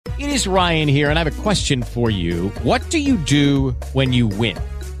It is Ryan here, and I have a question for you. What do you do when you win?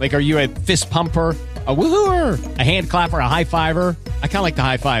 Like, are you a fist pumper, a woohooer, a hand clapper, a high fiver? I kind of like the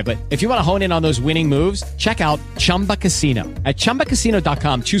high five, but if you want to hone in on those winning moves, check out Chumba Casino. At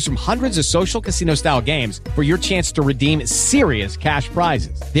ChumbaCasino.com, choose from hundreds of social casino-style games for your chance to redeem serious cash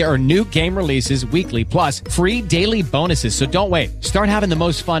prizes. There are new game releases weekly, plus free daily bonuses. So don't wait. Start having the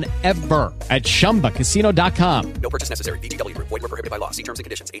most fun ever at ChumbaCasino.com. No purchase necessary. VGW. Void where prohibited by law. See terms and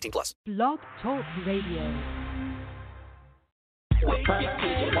conditions. 18 plus. Blog Talk Radio.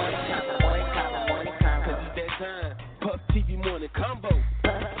 Puff TV morning combo.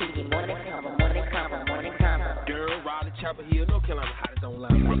 Girl, Raleigh, Chapel Hill, North Carolina, hottest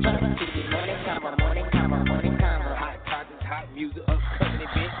online. Hot topics, hot music, upcoming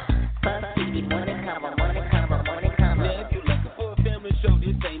events. Now, if you're looking for a family show,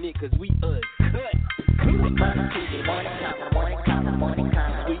 this ain't it, 'cause we uncut.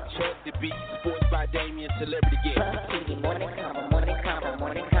 Sweet Chuck, the beat, sports by Damien, celebrity guest.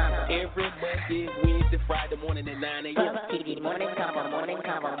 Every Monday, Wednesday, Friday morning at 9 a.m.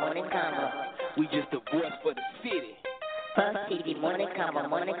 We just the voice for the city.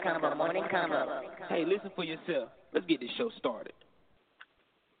 Hey, listen for yourself. Let's get this show started.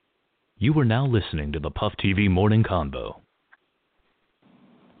 You are now listening to the Puff TV Morning Convo.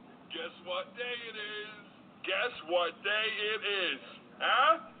 Guess what day it is? Guess what day it is?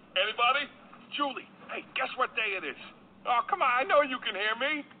 Huh? Anybody? Julie, hey, guess what day it is? Oh, come on, I know you can hear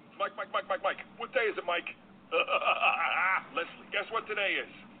me. Mike. What day is it, Mike? Leslie, guess what today is?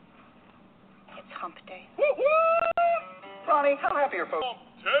 It's hump day. Woo-hoo! Ronnie, how happy are folks? Hump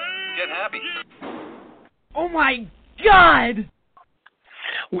day. Get happy. Oh my God!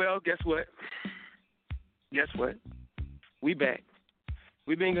 Well, guess what? We back.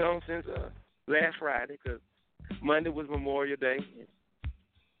 We've been gone since last Friday, because Monday was Memorial Day.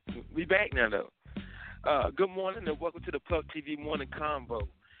 We back now, though. Good morning and welcome to the Puff TV Morning Convo.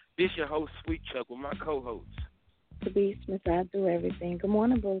 This your host, Sweet Chuck, with my co-host. The Beast, Miss I Do Everything. Good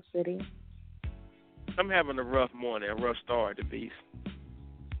morning, Bull City. I'm having a rough morning, a rough start, The Beast.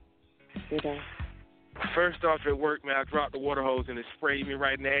 Good day. First off at work, man, I dropped the water hose and it sprayed me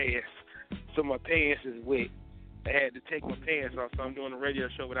right in the ass. So my pants is wet. I had to take my pants off, so I'm doing a radio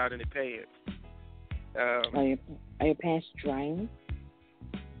show without any pants. Are your pants drying?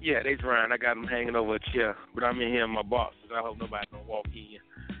 Yeah, they drying. I got them hanging over a chair, but I'm in here in my boxes. I hope nobody gonna walk in.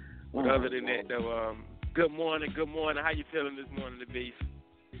 But other than that, though, good morning. How you feeling this morning, The Beast?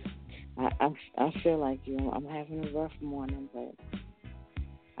 I feel like you. I'm having a rough morning, but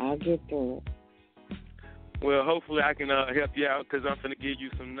I'll get through it. Well, hopefully I can help you out, because I'm going to give you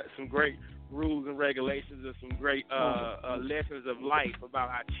some great rules and regulations and some great lessons of life about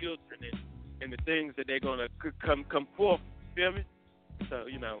our children and the things that they're going to come forth. Feel me? So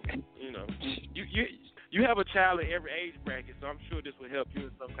you have a child in every age bracket, so I'm sure this will help you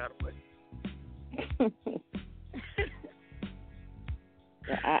in some kind of way.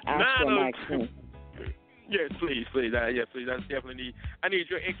 I feel like Yes, please. I definitely need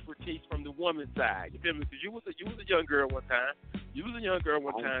your expertise from the woman's side. You feel me? Because you was a young girl one time.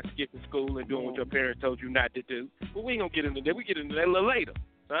 Skipping school and doing what your parents told you not to do. But we ain't gonna get into that. We get into that a little later.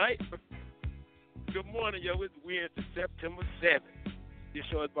 All right? Good morning, yo. It's Wednesday, September 7th. This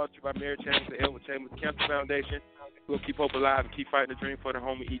show is brought to you by Mary Chambers, the Edward Chambers Cancer Foundation. We'll keep hope alive and keep fighting the dream for the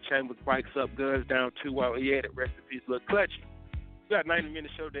homie E. Chambers. Bikes up, guns down, too, while he at it. Rest in peace, little Clutchy. We got a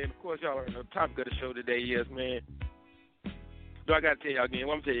 90-minute show today, and of course, y'all are the topic of the show today is, man. Do I got to tell y'all again?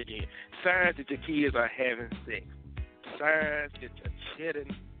 Well, I'm going to tell you again. Signs that your kids are having sex. Signs that your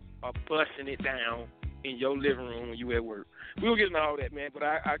children are busting it down in your living room when you at work. We will get into all that, man, but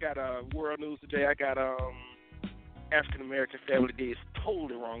I got world news today. I got African-American Family Day is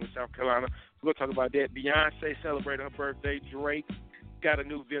totally wrong in South Carolina. We're going to talk about that. Beyonce celebrated her birthday. Drake got a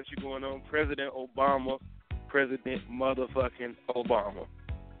new venture going on. President motherfucking Obama.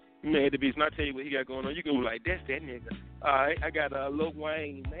 Man, The Beast, not tell you what he got going on. You can be like, that's that nigga. All right, I got Lil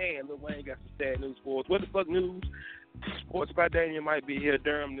Wayne. Man, Lil Wayne got some sad news for us. What the fuck news? Sports by Daniel might be here.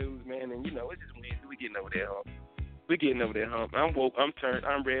 Durham news, man. And, it's just Wednesday. We getting over that hump. I'm woke. I'm turned.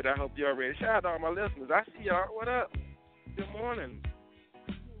 I'm ready. I hope y'all ready. Shout out to all my listeners. I see y'all. What up? Good morning.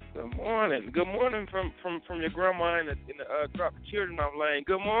 Good morning from your grandma in the drop the children off lane.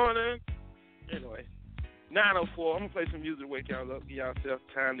 Good morning. Anyway. 9:04. I'm going to play some music to wake y'all up. Give yourself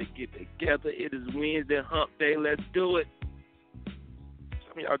time to get together. It is Wednesday, hump day. Let's do it.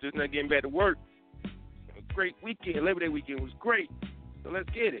 Some of y'all just not getting back to work. A great weekend. Labor Day weekend was great. So let's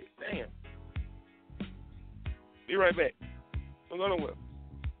get it. Damn. Be right back. I'm going to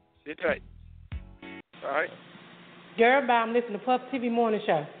Sit tight. All right? Girl, I'm listening to Puff TV Morning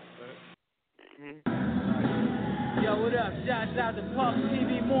Show. Yo, what up? Shouts out to Puff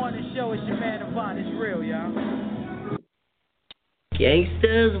TV Morning Show. It's your man Avant. It's real, y'all.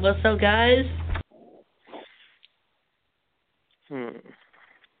 Gangsters, what's up, guys?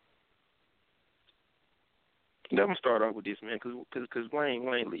 Let me start off with this, man, because Wayne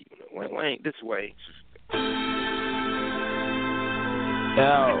leaving. Wayne, this way.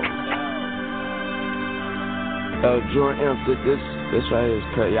 Yo, Jordan M, this right here is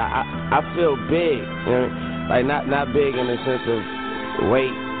crazy. I feel big, you know what I mean? Like, not big in the sense of weight,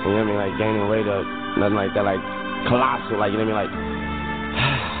 you know what I mean? Like, gaining weight up, nothing like that, like, colossal, like, you know what I mean? Like,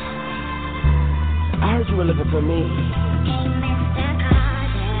 I heard you were looking for me.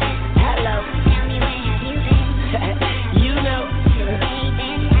 Hello. You know.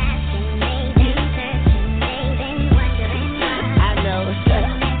 I know.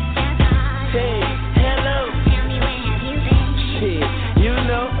 Hey, hello. Shit, you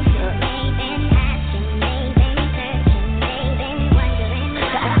know.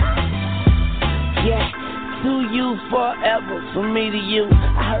 Yeah, to you forever, from me to you. I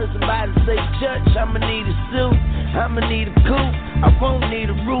heard somebody say, church, I'ma need a suit, I'ma need a coupe, I won't need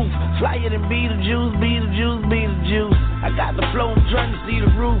a roof. Flyer than Beetlejuice. I got the flow, I'm trying to see the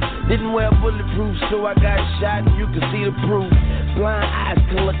roof. Didn't wear bulletproof, so I got shot and you can see the proof. Blind eyes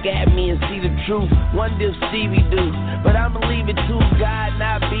can look at me and see the truth. Wonder if Stevie do, but I'ma leave it to God,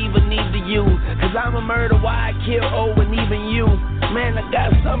 not Beaver, neither you. Cause I'm a murder, why I kill and even you. Man, I got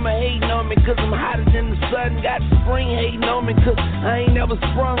summer hating on me cause I'm hotter than the sun. Got spring hating on me cause I ain't never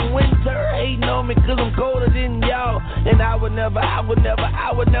sprung. Winter hating on me cause I'm colder than y'all. And I would never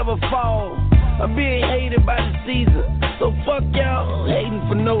fall. I'm being hated by the season, so fuck y'all hating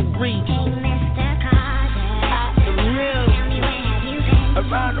for no reason. I am real,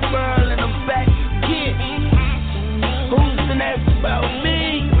 around the world and I'm back again. Who's been asking about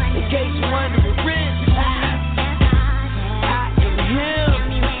me? In case you wondering, I am him,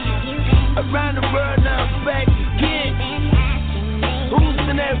 around the world now I'm back again. Who's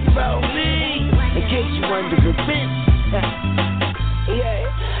been asking about me? In case you wondering, yeah.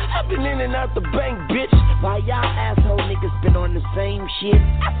 I've been in and out the bank, bitch. While y'all asshole niggas been on the same shit.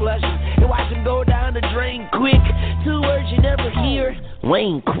 I flush them and watch them go down the drain quick. 2 words you never hear,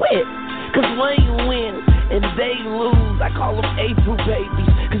 Wayne quit. Cause Wayne wins and they lose. I call them A2 babies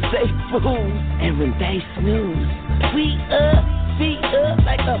cause they fools. And when they snooze, we up, feet up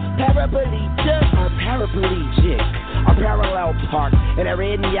like a paraplegic. A parallel park in a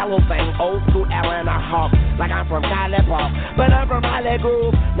red and yellow thing, old school Atlanta Hawk. Like I'm from Cali Park, but I'm from Holly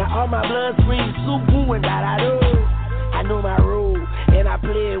Grove. Now all my blood screams Subu and da-da-do. I knew my rule, and I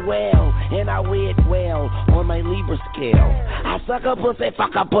played well, and I weighed well on my Libra scale. I suck a pussy,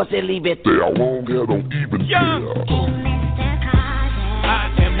 fuck a pussy, leave it there. I won't get on even care. I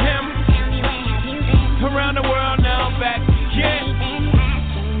am him. Around the world now I'm back again.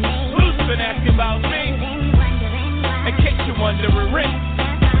 Who's been asking about me? In case you're wondering,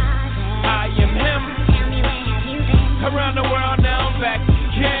 I am him. Around the world now I'm back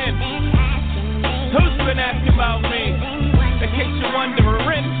again. Who's been asking about me? In case you're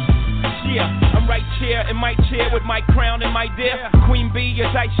wondering, yeah, I'm right here in my chair with my crown and my dear Queen Bee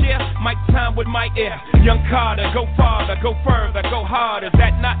as I share my time with my ear. Young Carter, go farther, go further, go harder. Is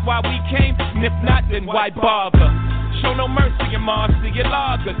that not why we came? And if not, then why bother? Show no mercy in Marcy and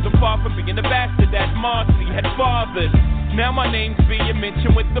Lagers. So far from being the bastard that Marcy had fathered. Now my name's being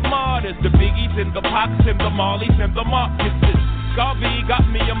mentioned with the martyrs, the Biggies and the Pops and the Marleys and the Marcuses. Garvey got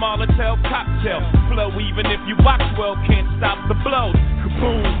me a Molotov cocktail flow. Even if you box well, can't stop the blow.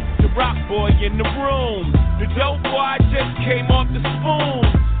 Kaboom, the rock boy in the room. The dope boy just came off the spoon.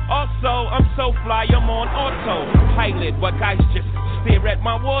 Also, I'm so fly, I'm on autopilot. What guys just stare at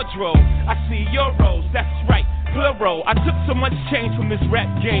my wardrobe. I see euros, that's right. Plural. I took so much change from this rap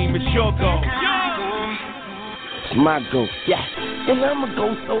game, it's your go. It's my go, yeah. And I'ma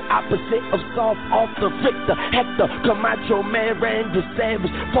go so opposite of soft off the Victor, Hector, Camacho, man, Randy Savage.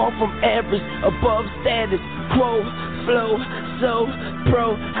 Far from average, above status quo, flow, so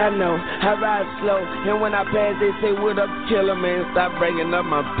pro. I know, I ride slow. And when I pass, they say, what up, killer, man? Stop bringing up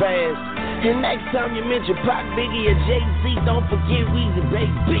my past. And next time you mention Pac, Biggie, or Jay-Z, don't forget Weezy,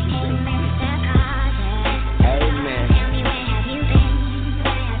 baby. Amen.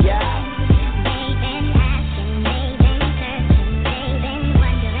 Yeah.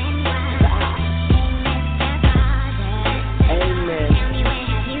 Amen.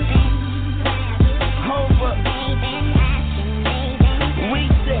 Over.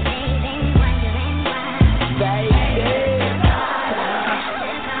 Weezy. Baby.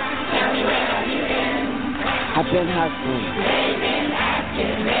 I've been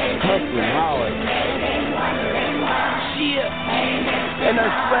hustling hard. I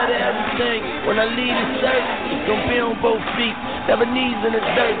swear to everything, when I leave the circle, it's gonna be on both feet. Never knees in the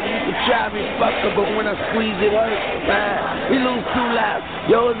dirt. You can try me, fucker, but when I squeeze it hurts. Man, we lose 2 lives,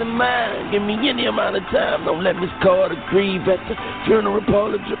 yours and mine. Give me any amount of time. Don't let Miss Carter grieve at the funeral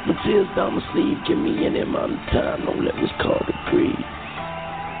parlor, dripping tears down my sleeve. Give me any amount of time. Don't let Miss Carter grieve.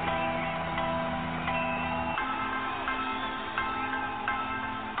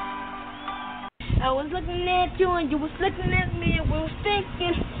 I was looking at you and you was looking at me and we was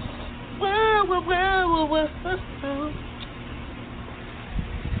thinking, whoa, whoa, whoa, whoa, whoa.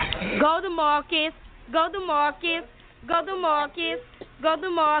 Go to Marcus, go to Marcus, go to Marcus, go to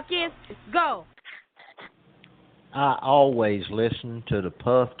Marcus, go. I always listen to the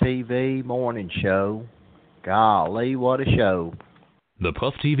Puff TV morning show. Golly, what a show. The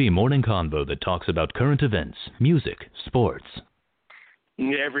Puff TV morning convo that talks about current events, music, sports.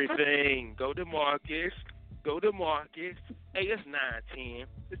 Everything. Go to Marcus. Go to Marcus. Hey, it's 9:10.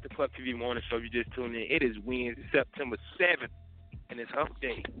 It's the Puff TV morning show. You just tuned in. It is Wednesday, September 7th, and it's Hump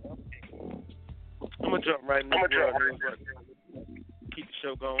Day. I'm going to jump right in this keep the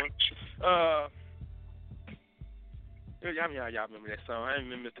show going. Y'all remember that song. I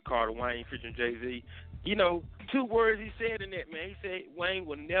remember Mr. Carter Wayne featuring Jay-Z. You know, 2 words he said in that, man. He said Wayne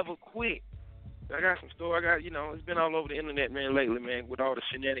will never quit. I got some story. It's been all over the internet, man, lately, man, with all the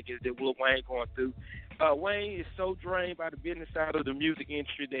shenanigans that Will Wayne going through. Wayne is so drained by the business side of the music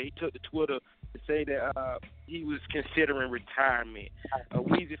industry that he took to Twitter to say that he was considering retirement.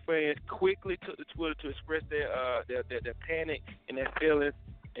 Weezy fans quickly took to Twitter to express their panic and their feelings,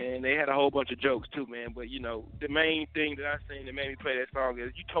 and they had a whole bunch of jokes too, man. But, you know, the main thing that I seen that made me play that song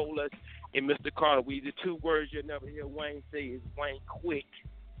is you told us in Mr. Carter, Weezy, 2 words you'll never hear Wayne say is Wayne quit.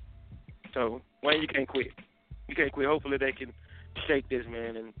 So, Wayne, you can't quit. You can't quit. Hopefully they can shake this,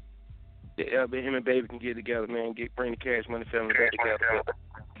 man, and him and Baby can get together, man, bring the Cash Money family back together.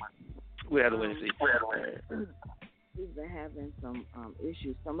 We have to wait and see. He's been having some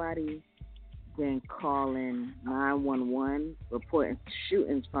issues. Somebody been calling 911 reporting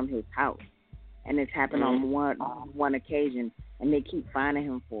shootings from his house, and it's happened on one occasion, and they keep finding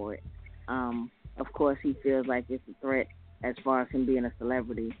him for it. Of course, he feels like it's a threat as far as him being a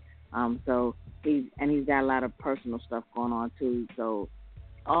celebrity. So he's got a lot of personal stuff going on too. So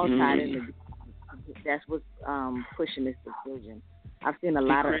all tied into that's what's pushing this decision. I've seen a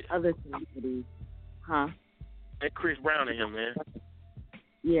lot of other celebrities, And Chris Brown and him, man.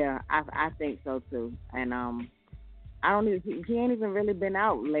 Yeah, I think so too. And he ain't even really been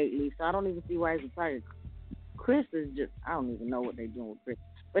out lately, so I don't even see why he's a target. Chris is just, I don't even know what they're doing with Chris.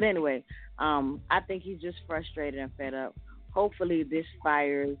 But anyway, I think he's just frustrated and fed up. Hopefully this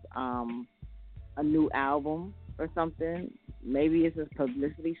fires a new album or something. Maybe it's a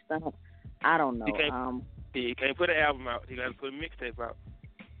publicity stunt. I don't know. He can't put an album out. He got to put a mixtape out.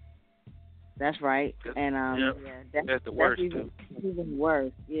 That's right. And that's the worst. That's even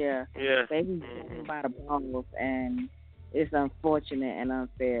worse. Yeah. Yeah. Baby's by the balls, and it's unfortunate and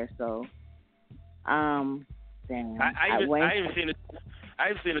unfair. So, damn. I even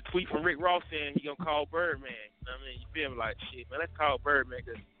seen a tweet from Rick Ross saying he gonna call Birdman. I mean, you feel me? Like, shit, man, let's call Birdman.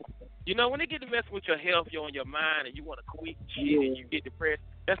 Cause, you know, when they get to mess with your health, you're on your mind, and you want to quit shit, and you get depressed,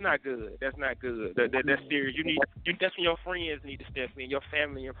 that's not good. That's not good. That's serious. That's when your friends need to step in. Your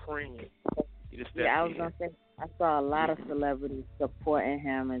family and friends need to step in. I was gonna say, I saw a lot of celebrities supporting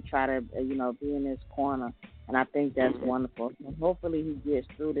him and try to, be in his corner, and I think that's wonderful. And hopefully he gets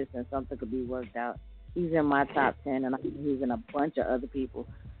through this and something could be worked out. He's in my top 10, and I think he's in a bunch of other people.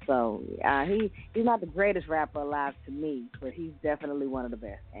 So he's not the greatest rapper alive to me, but he's definitely one of the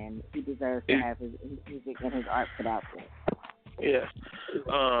best, and he deserves to have his music and his art put out there. Yeah.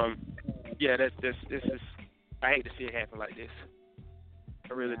 This is. I hate to see it happen like this.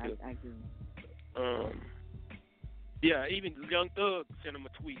 I really do. I do. Even Young Thug sent him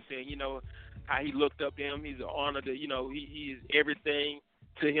a tweet saying, how he looked up to him. He's an honor to, he is everything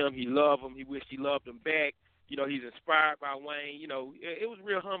to him. He loved him. He wished he loved him back. He's inspired by Wayne. It was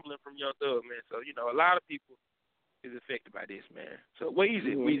real humbling from Young Thug, man. So, a lot of people is affected by this, man. So,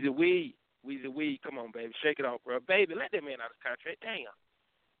 Weezy, come on, baby. Shake it off, bro. Baby, let that man out of his contract. Damn.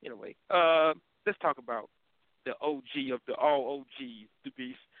 Anyway, let's talk about the OG of the all OGs, the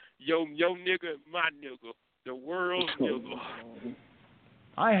beast. Yo nigga, my nigga, the world's nigga.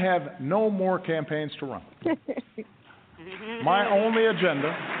 I have no more campaigns to run. My only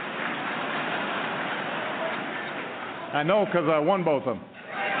agenda, I know because I won both of them.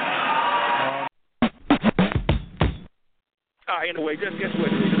 Anyway, guess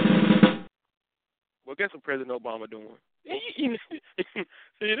what? Well, guess what President Obama doing? See,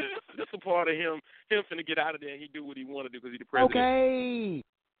 this is a part of him finna get out of there and he do what he want to do because he's the president. Okay.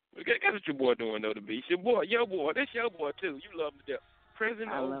 That's what your boy doing, though, to be. It's your boy. This your boy, too. You love him to death.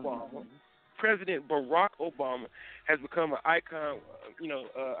 President Obama, President Barack Obama has become an icon,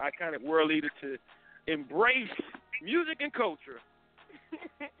 iconic world leader to embrace music and culture.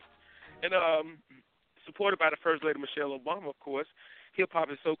 And supported by the First Lady Michelle Obama, of course, hip-hop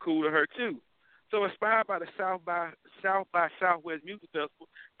is so cool to her, too. So inspired by the South by Southwest Music Festival,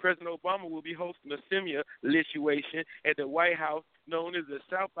 President Obama will be hosting a similar lituation at the White House known as the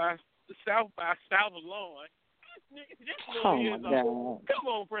South by Lawn. Oh my God! Come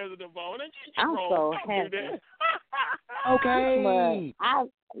on, President Obama. I'm so happy. Okay.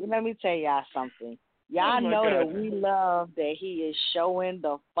 Let me tell y'all something. Y'all know God. that we love that he is showing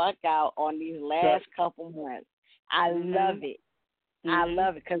the fuck out on these last couple months. I love it. I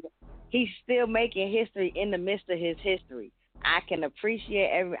love it because he's still making history in the midst of his history. I can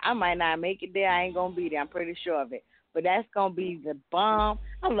appreciate I might not make it there. I ain't going to be there. I'm pretty sure of it. But that's going to be the bomb.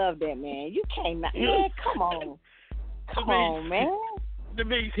 I love that, man. You can't not. Man, come on. Come on, man. That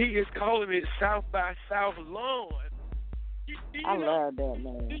means he is calling it South by South Lawn. I love that,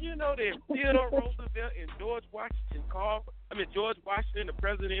 man. Do you know that Theodore Roosevelt and George Washington, the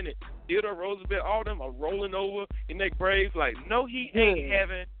president, and Theodore Roosevelt, all of them are rolling over in their graves like, no, he ain't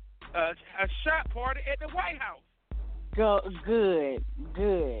having a shot party at the White House. Good.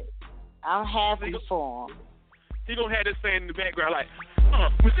 I'm happy for him. He gonna have this saying in the background like,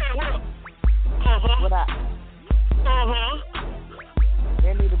 Michelle, what up? What up?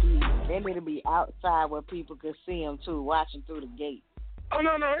 They need to be outside where people could see them too, watching through the gate. Oh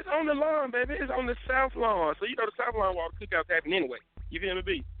no, it's on the lawn, baby. It's on the South Lawn. So the South Lawn where all the cookouts happen anyway. You feel me,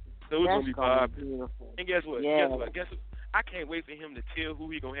 B? So it's gonna be beautiful. And guess what? Yeah. Guess what? I can't wait for him to tell who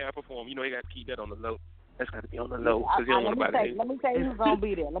he gonna have perform. He got to keep that on the low. That's got to be on the low because he don't want nobody. Let me tell you who's gonna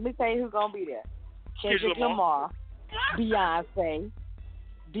be there. Kendrick Lamar, Beyonce.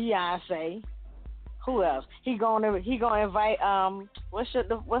 Who else? He gonna invite what's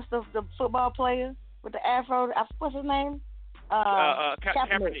the football player with the afro? What's his name?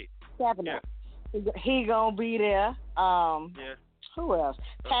 Kaepernick. Yeah. He gonna be there. Who else?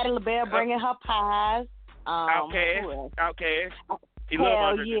 Patti LaBelle bringing her pies. Outkast. He loves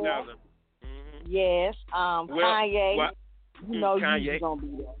Andre 3000. Yes. Kanye. Kanye. He's gonna be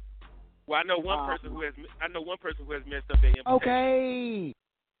there. Well, I know one person who has messed up their invitation. Okay.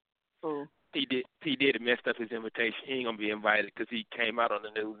 Who? He did messed up his invitation. He ain't gonna be invited because he came out on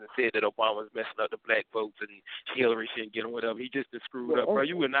the news and said that Obama's messing up the black votes and Hillary shouldn't get him, whatever. He just screwed up, bro.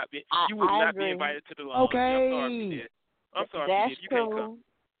 You would not be invited to the lawn. Okay. I'm sorry, That's you cool. can't come.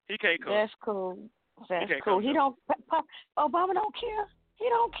 He can't come. That's cool. He don't. Obama don't care. He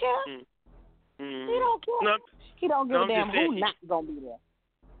don't care. He don't care. No, he don't give a damn who he, not gonna be there.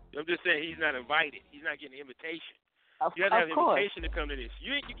 I'm just saying he's not invited. He's not getting an invitation. You have to have an invitation to come to this.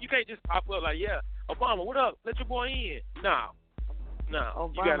 You can't just pop up like, yeah, Obama, what up? Let your boy in. No.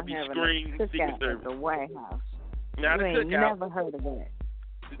 Obama You got to be screened Secret Service. At the White House. Not you a ain't cookout. Never heard of that.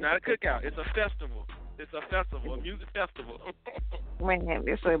 It's not a cookout. It's a festival. A music festival. Man,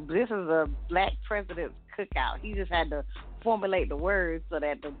 this is a black president's cookout. He just had to formulate the words so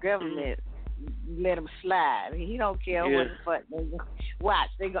that the government let him slide. He don't care what the fuck. Watch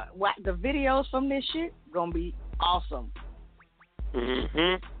the videos from this shit gonna be awesome.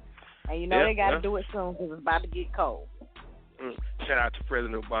 And they got to do it soon because it's about to get cold. Shout out to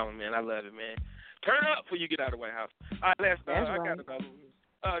President Obama, man. I love it, man. Turn up before you get out of the White House. All right, last I got another one.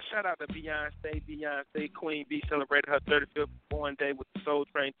 Shout out to Beyonce. Beyonce, Queen Bee, celebrated her 35th born day with the Soul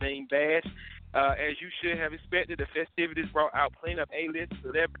Train themed bash. As you should have expected, the festivities brought out plenty of A-list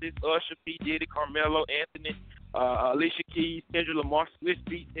celebrities: Usher, P. Diddy, Carmelo, Anthony, Alicia Keys, Kendrick Lamar. Swiss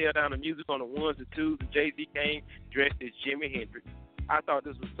Beats held down the music on the ones and twos, and Jay-Z came dressed as Jimi Hendrix. I thought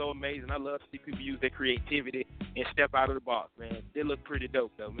this was so amazing. I love to see people use their creativity and step out of the box, man. They look pretty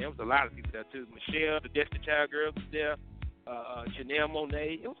dope, though, man. There was a lot of people there, too. Michelle, the Destiny Child girl was there. Janelle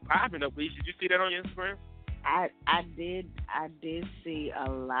Monáe. It was popping up, Lisa. Did you see that on your Instagram? I did see a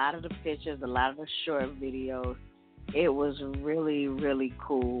lot of the pictures, a lot of the short videos. It was really, really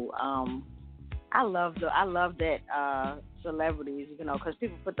cool. I love that celebrities, because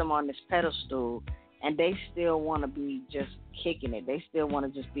people put them on this pedestal and they still want to be just kicking it. They still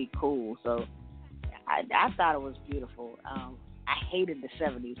want to just be cool. So I thought it was beautiful. I hated the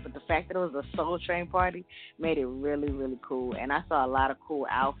 70s, but the fact that it was a Soul Train party made it really, really cool. And I saw a lot of cool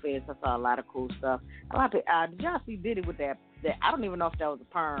outfits. I saw a lot of cool stuff. Did y'all see Diddy with that? I don't even know if that was a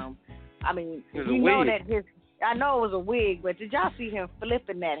perm. I mean, I know it was a wig, but did y'all see him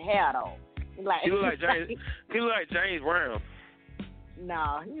flipping that hair though? Like, he look like James. He look like James Brown.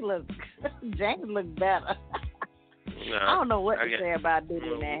 No, James looked better. No, I don't know what to say about Diddy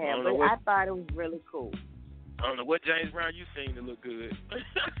in that hair, but I thought it was really cool. I don't know what James Brown you seen to look good.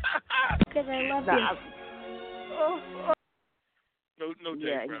 Because I love you. No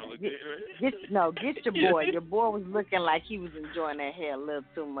James Brown look good. Get your boy. Your boy was looking like he was enjoying that hair a little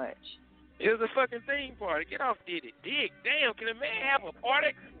too much. It was a fucking theme party. Get off Diddy. Dick, damn, can a man have a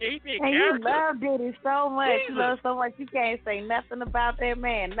party? Yeah, he and you love Diddy so much. You love so much you can't say nothing about that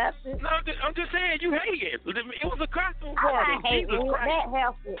man. Nothing. No, I'm just saying you hate it. It was a costume party. I hate that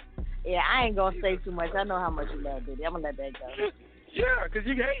outfit. Yeah, I ain't gonna say too much. I know how much you love Diddy. I'm gonna let that go. Yeah, because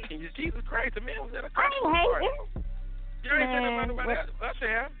you hate him. Jesus Christ, the man was at a costume party. I ain't him. You ain't saying nothing about that. Usher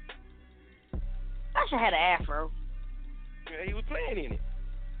have. Usher had an afro. Yeah, he was playing in it.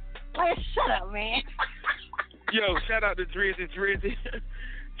 Like, shut up, man. Yo, shout out to Drizzy. Drizzy's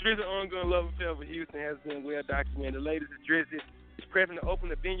ongoing love affair with Houston has been well documented. The latest is Drizzy is prepping to open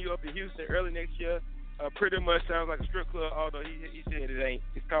a venue up in Houston early next year. Pretty much sounds like a strip club, although he said it ain't.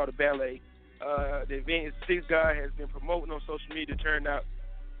 It's called a ballet. The event, Six God has been promoting on social media, turned out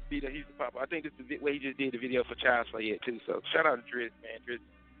to be the Houston Pop. I think this is the way he just did the video for Child's Play yet too. So shout out to Drizzy, man. Drizzy,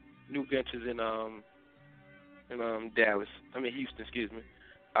 new ventures in Dallas. Houston, excuse me.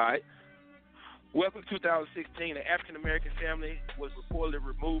 All right. Welcome to 2016. An African-American family was reportedly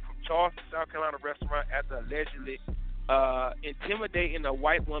removed from Charleston, South Carolina restaurant after allegedly intimidating a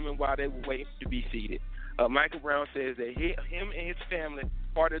white woman while they were waiting to be seated. Michael Brown says that him and his family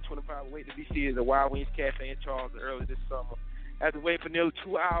parted at 25 waiting to be seated at the Wild Wings Cafe in Charleston early this summer. After waiting for nearly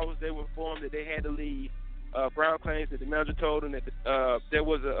 2 hours, they were informed that they had to leave. Brown claims that the manager told them that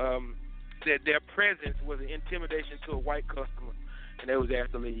that their presence was an intimidation to a white customer. And they was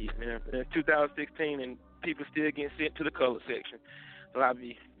asked to leave. And it's 2016, and people still getting sent to the color section.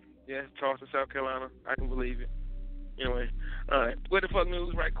 Lobby, yeah, Charleston, South Carolina. I can believe it. Anyway, all right. What the fuck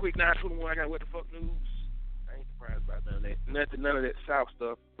news? Right quick, 921. I got what the fuck news. I ain't surprised about none of that. None of that South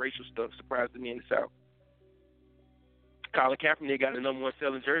stuff, racial stuff, surprised me in the South. Colin Kaepernick got the number one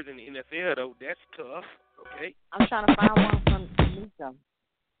selling jersey in the NFL, though. That's tough. Okay. I'm trying to find one from Nico.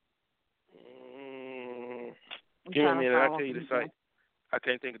 Give me a minute. I'll tell you the site. I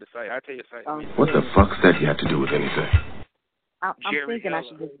can't think of the site. I'll tell you the site. What the fuck's that you have to do with anything? I'm thinking I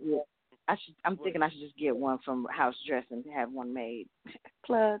should just get one from House Dress and have one made.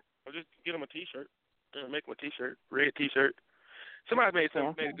 Plug. Or just get him a T-shirt. Make him a T-shirt, red T-shirt. Somebody made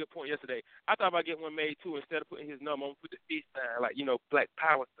a good point yesterday. I thought about getting one made too. Instead of putting his number, I'm gonna put the fist sign, like Black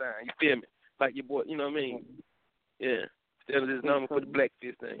Power sign. You feel me? Like your boy. You know what I mean? Yeah. Instead of his number, put the black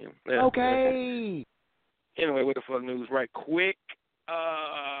fist sign. Yeah. Okay. Anyway, what the fuck news? Right quick.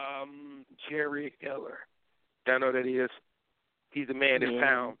 Jerry Eller. I know that is. He's the man that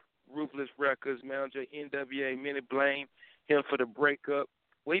found Ruthless Records manager NWA. Many blame him for the breakup.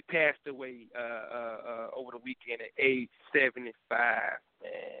 Well, he passed away over the weekend at age 75.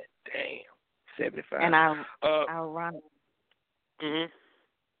 Man, damn, 75. And ironic. Mhm.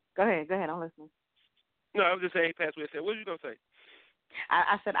 Go ahead. I'm listening. No, I was just saying he passed away. What were you gonna say?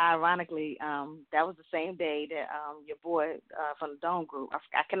 I said, ironically, that was the same day that your boy from the Dome Group,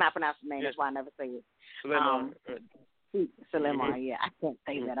 I cannot pronounce his name, that's why I never say it. Suleiman, yeah, I can't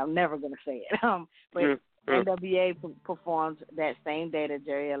say that. I'm never going to say it. But NWA performed that same day that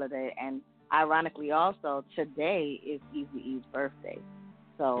Jerry Eller did, and ironically also, today is Eazy-E's birthday.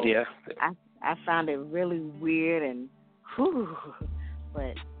 So I found it really weird and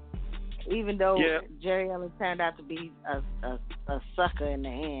but even though Jerry Eller turned out to be a sucker in the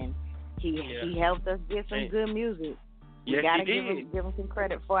end, he helped us get some good music. You gotta give him some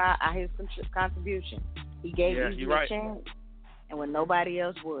credit for his contribution. He gave Eazy a chance, and when nobody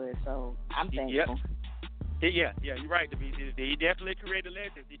else would. So I'm thankful. Yeah, you're right. He definitely created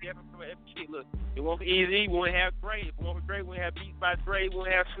legends. He definitely created shit. Look, it won't be easy. We won't have Dre. If it won't be Dre, we won't have Beats by Dre. We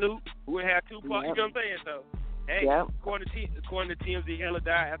won't have Snoop. We won't have Tupac. You know what I'm saying? So, hey, according to TMZ, Eller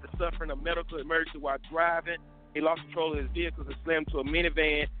died after suffering a medical emergency while driving. He lost control of his vehicle and slammed into a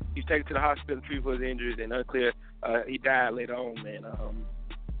minivan. He's taken to the hospital to treat for his injuries, and unclear. He died later on, man.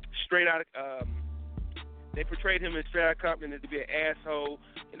 Straight out of... They portrayed him in Straight Outta Compton to be an asshole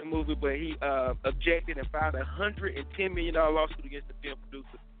in the movie, but he objected and filed a $110 million lawsuit against the film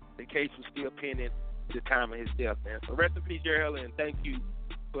producer. The case was still pending at the time of his death, man. So rest in peace, Jerry Heller, and thank you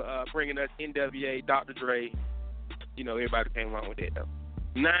for bringing us NWA, Dr. Dre. You know, everybody came along with that, though.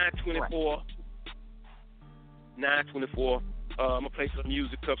 924. I'm going to play some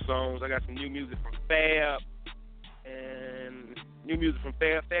music, couple songs. I got some new music from Fab and new music from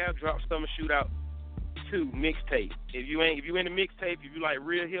Fab. Fab dropped Summer Shootout 2, mixtape. If you into mixtape, if you like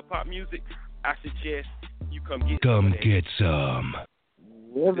real hip hop music, I suggest you come get some.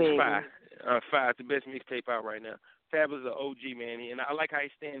 Yeah, Five. Five, the best mixtape out right now. Fab is an OG, man, and I like how he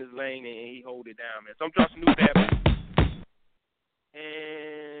stay in his lane and he hold it down, man. So I'm dropping new Fab.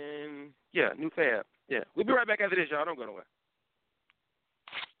 And, yeah, new Fab. Yeah. We'll be right back after this, y'all. Don't go nowhere.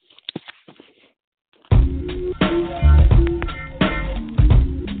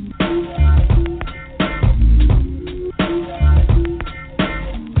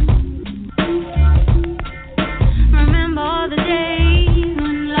 Remember all the days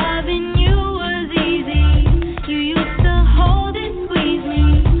when loving you was easy. You used to hold and squeeze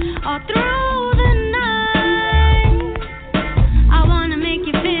me all through the night. I wanna make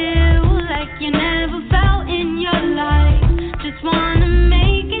you feel like you never felt in your life. Just wanna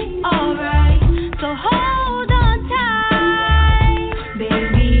make it alright. So hold on tight.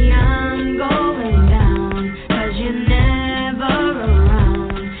 Baby, I'm going down, 'cause you're never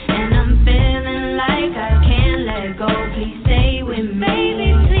around. And I'm feeling like I can't let go. Please stay with me.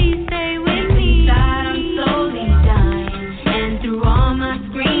 Baby, please stay with me. Inside I'm slowly dying. And through all my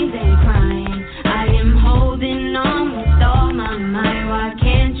screams and crying, I am holding on with all my might. Why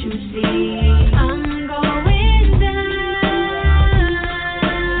can't you see? I'm going down.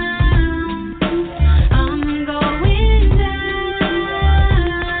 I'm going down.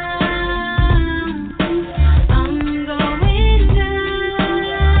 I'm going down.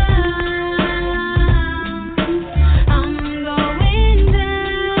 I'm going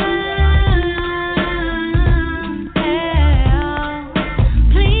down. Hell,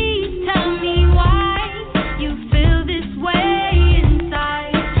 please tell me why you feel this way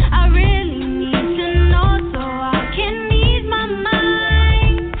inside. I really need to know so I can ease my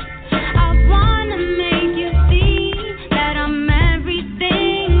mind. I wanna make you see that I'm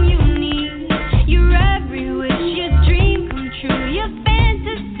everything you need. You're every wish, your dream come true, your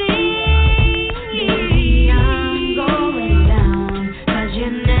fantasy. Baby, I'm going down, 'cause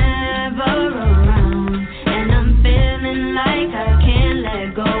you're never around. And I'm feeling like I can't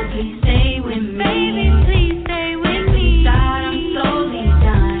let go. Please stay with me. Baby, please stay with me. Inside I'm slowly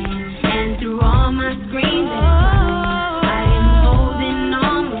dying. And through all my screams and crying, I am holding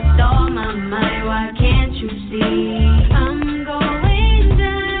on with all my might. Why can't you see? I'm going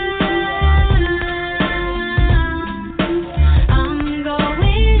down. I'm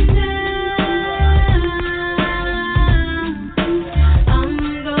going down. I'm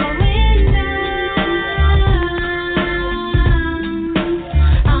going down.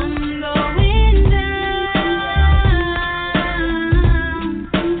 I'm going down.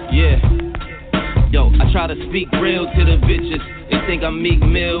 Yeah. Yo, I try to speak real to the bitches. They think I'm Meek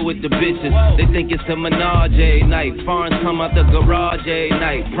Mill with the bitches. They think it's a menage a night. Foreigns come out the garage a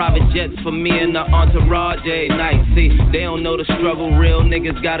night. Private jets for me and the entourage a night. See, they don't know the struggle. Real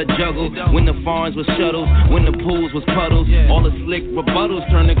niggas gotta juggle. When the foreigns was shuttles, when the pools was puddles. All the slick rebuttals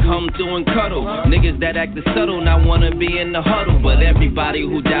turn to come through and cuddle. Niggas that acted subtle now wanna be in the huddle. But everybody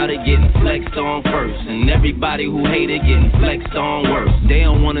who doubted getting flexed on first. And everybody who hated getting flexed on worse. They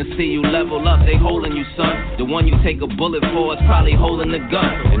don't wanna see you level up. They holding you, son. The one you take a bullet for is probably holding the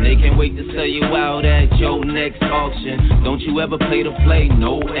gun. And they can't wait to sell you out at your next auction. Don't you ever play to play,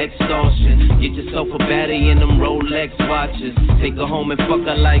 no extortion. Get yourself a baddie in them Rolex watches. Take her home and fuck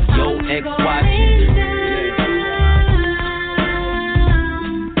her like your ex watches.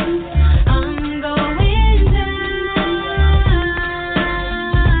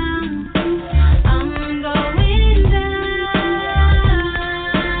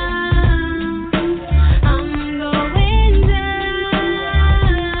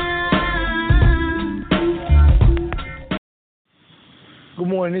 Good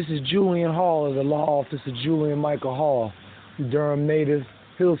morning, this is Julian Hall of the Law Office of Julian Michael Hall, Durham native,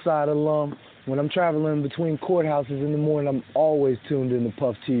 Hillside alum. When I'm traveling between courthouses in the morning, I'm always tuned in to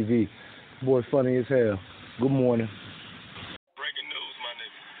Puff TV. Boy, funny as hell. Good morning. Breaking news, my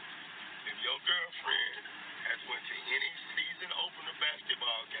nigga. If your girlfriend has went to any season opener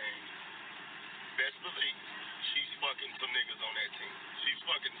basketball game, best believe she's fucking some niggas on that team. She's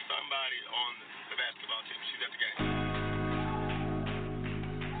fucking somebody on the basketball team. She's at the game.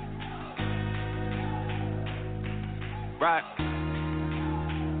 Right.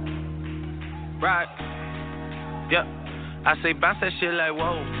 Right. Yep. I say bounce that shit like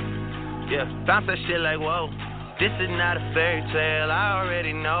whoa. Yeah, bounce that shit like whoa. This is not a fairy tale. I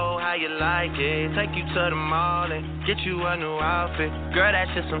already know how you like it. Take you to the mall and get you a new outfit. Girl, that's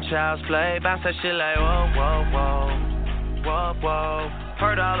just some child's play. Bounce that shit like whoa, whoa, whoa. Whoa, whoa.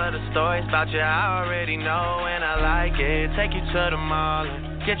 Heard all of the stories about you. I already know and I like it. Take you to the mall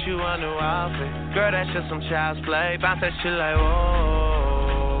and get you a new outfit. Girl, that's just some child's play. Bounce that shit like whoa.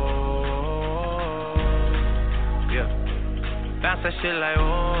 Yeah. Bounce that shit like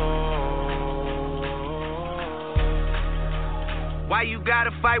whoa. Why you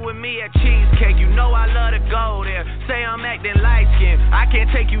gotta fight with me at Cheesecake? You know I love to go there. Say I'm acting light-skinned, I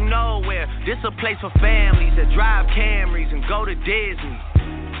can't take you nowhere. This a place for families that drive Camrys and go to Disney.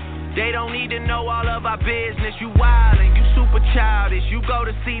 They don't need to know all of our business. You wildin', you super childish. You go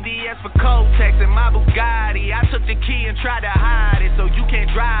to CVS for Kotex and my Bugatti. I took the key and tried to hide it so you can't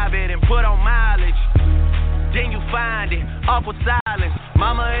drive it and put on mileage. Then you find it, awful silence.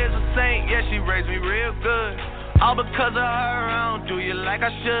 Mama is a saint, yeah, she raised me real good. All because of her, I don't do you like I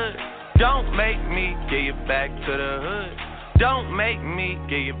should. Don't make me get you back to the hood. Don't make me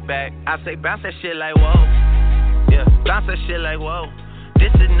get you back. I say bounce that shit like whoa. Yeah, bounce that shit like whoa. This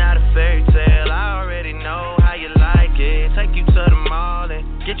is not a fairy tale, I already know how you like it. Take you to the mall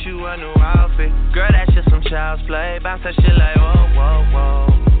and get you a new outfit. Girl, that's just some child's play. Bounce that shit like whoa, whoa, whoa.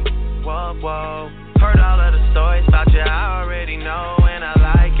 Whoa, whoa. Heard all of the stories about you, I already know and I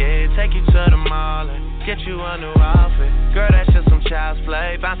like it. Take you to the mall and get you a new outfit. Girl, that's just some child's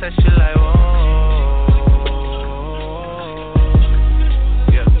play. Bounce that shit like whoa.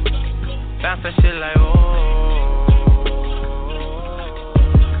 Yeah. Bounce that shit like whoa.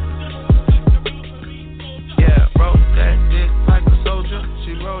 Yeah, wrote that dick like a soldier.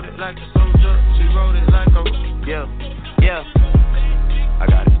 She wrote it like a soldier. She wrote it like a yeah, yeah. I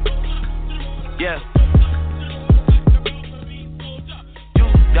got it. Yeah.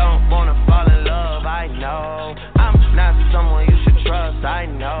 Don't wanna fall in love, I know. I'm not someone you should trust, I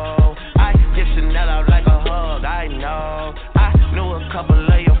know. I give Chanel out like a hug, I know. I knew a couple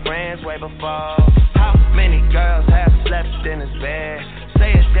of your friends way before. How many girls have slept in this bed?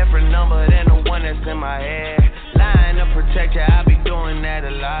 Say a different number than the one that's in my head. Lying to protect you, I be doing that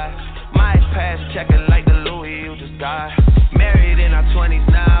a lot. My past checking like the Louis you just got. Married in our 20s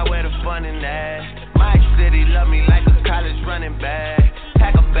now, where the fun in that? My city love me like a college running back.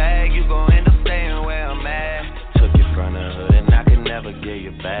 Pack a bag, you gon' end up staying where I'm at. Took you from the hood and I can never get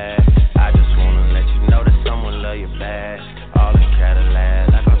you back. I just wanna let you know that someone love you bad. All in Cadillac,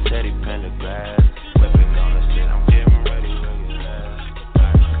 like I'm Teddy Pendergrass. Whipping on the shit, I'm getting ready where you at.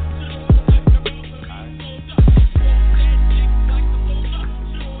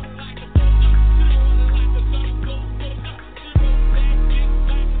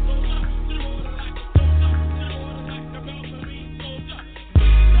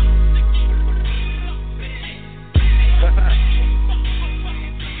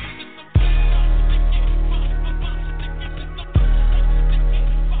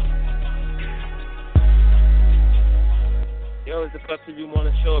 Yo, it's the Puff TV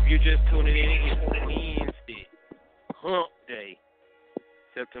Morning Show. If you're just tuning in, it's Wednesday, Hump Day,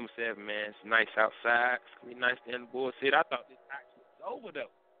 September 7th, man. It's nice outside. It's going to be nice in the Bull City. I thought this actually was over,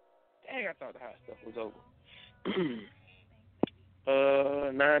 though. Dang, I thought the hot stuff was over.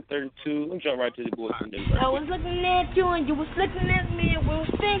 9:32. Let me jump right to the Bull City. I was looking at you and you was looking at me and we was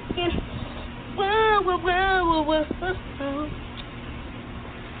thinking, whoa, whoa, whoa, whoa, whoa.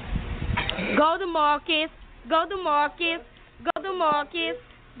 Go to Marcus, go to Marcus, go to Marcus,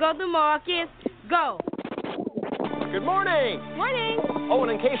 go to Marcus, go. Good morning. Morning. Oh,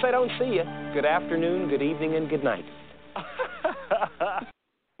 and in case I don't see you, good afternoon, good evening, and good night.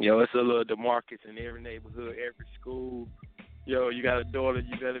 Yo, it's a little DeMarcus in every neighborhood, every school. Yo, you got a daughter,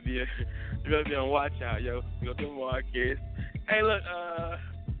 you better be on watch out, yo. Yo, DeMarcus. Hey, look,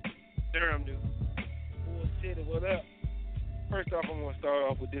 Durham, dude. Bull City, what up? First off, I'm going to start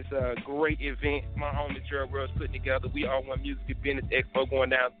off with this great event my homie Gerald World's putting together. We Are One Music and Business Expo going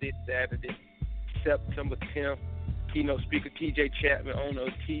down this Saturday, September 10th. Keynote speaker TJ Chapman, owner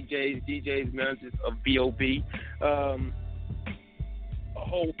of DJs, managers of B.O.B. A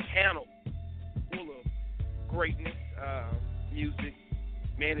whole panel full of greatness, music,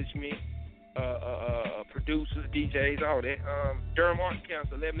 management, producers, DJs, all that. Durham Arts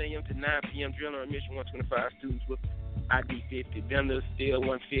Council, 11 a.m. to 9 p.m. General admission, 125 students with ID 50. Vendors still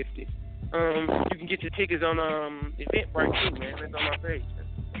 150. You can get your tickets on Eventbrite too, man. That's on my page.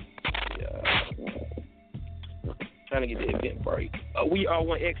 Trying to get the Eventbrite. We are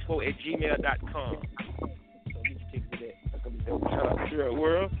one expo at gmail.com. So get your tickets to that. That's gonna be dope. Shout out to Sure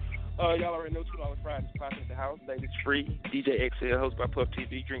World. Y'all already know $2 Fridays popping at the house. Ladies free. DJ XL, hosted by Puff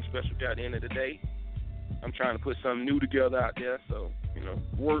TV. Drink special at the end of the day. I'm trying to put something new together out there, so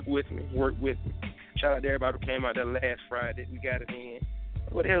work with me. Shout out to everybody who came out there last Friday. We got it in.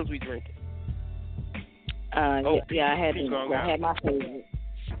 What else we drinking? I had my favorite.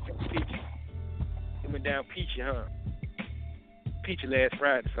 Peachy. It went down peachy, huh? Peachy last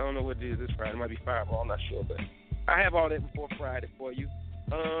Friday, so I don't know what it is this Friday. It might be Fireball, I'm not sure, but I have all that before Friday for you.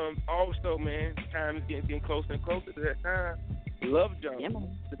 Also, man, time is getting closer and closer to that time. Love Jones,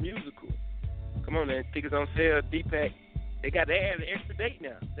 the musical. Come on, man, tickets on sale. D-Pack, they added an extra date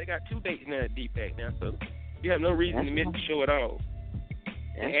now. They got 2 dates now at D-Pack now, so you have no reason to miss the show at all.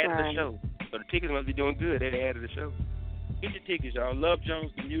 They added the show, so the tickets must be doing good. They added the show. Get your tickets, y'all. Love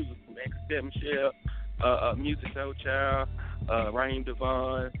Jones, the musical, man. Cassette Michelle, Music Soul Child, Raheem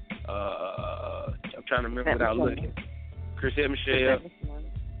Devon. I'm trying to remember without looking. Cassette Michelle,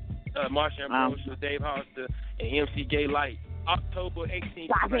 Marsha Ambrosius, Dave Hoster, and MC Gay Light. October 18th.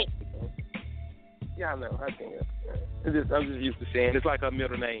 Stop it. Yeah, I know. I can't. I'm just used to saying it's like her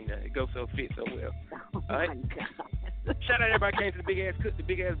middle name now. It goes so fit so well. Oh all right. my God. Shout out everybody came to the big ass cook, the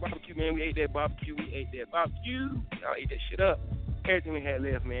big ass barbecue, man. We ate that barbecue. Y'all ate that shit up. Everything we had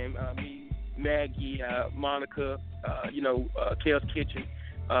left, man. Me, Maggie, Monica, Kel's Kitchen.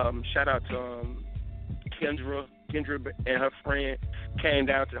 Shout out to Kendra and her friend came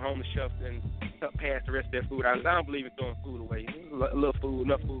down to the homeless shelter and passed the rest of their food out. I don't believe in throwing food away. A little food,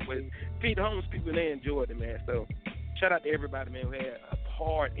 enough food away. Feed the homeless people and they enjoyed it, man. So shout out to everybody, man, who had a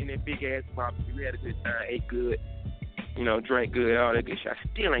part in that big ass barbecue. We had a good time, ate good, drank good, all that good shit. I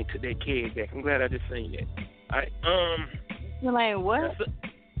still ain't took that keg back. I'm glad I just seen that. All right, Still ain't what?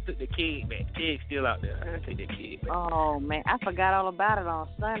 Took the keg back. Keg's still out there. I gotta take that keg back. Oh man, I forgot all about it on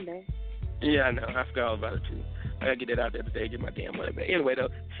Sunday. Yeah, I know. I forgot all about it too. I gotta get that out there today, get my damn money back. Anyway, though,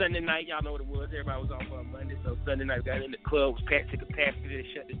 Sunday night, y'all know what it was. Everybody was off on Monday, so Sunday night we got in the club, was packed to capacity. They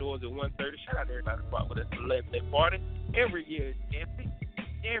shut the doors at 1:30. Shout out to everybody who brought with us to the party. Every year is epic.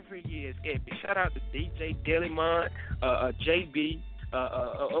 Shout out to DJ Delimon, JB.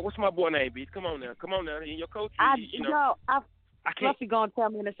 What's my boy name, B? Come on now. In your coach, Fluffy gonna tell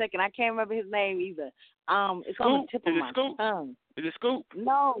me in a second. I can't remember his name either. It's Scoop? on the tip of Is it my Scoop? tongue. Is it Scoop?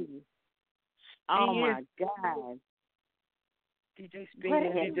 No. Oh Spin. my God. DJ Spin,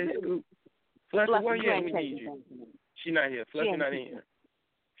 DJ Scoop. Fluffy, where you at? We need you. She not here. Fluffy not in here.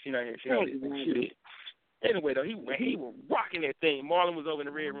 She not here. She not here. Anyway, though, he was rocking that thing. Marlon was over in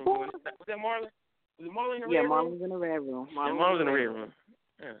the red room. Was that Marlon? Was it Marlon in the red room? Yeah, Marlon was in the red room. Marlon was in the red room.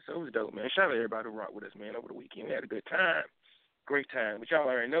 Yeah, so it was dope, man. Shout out to everybody who rocked with us, man, over the weekend. We had a good time. Great time. But y'all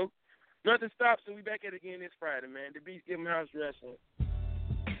already know. Nothing stops, so we back at it again this Friday, man. The Beast giving house dressing.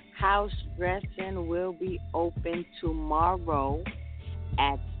 House dressing will be open tomorrow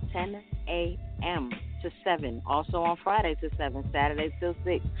at 10 a.m. to 7. Also on Friday to 7, Saturday till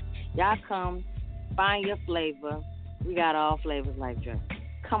 6. Y'all come, find your flavor. We got all flavors like dressing.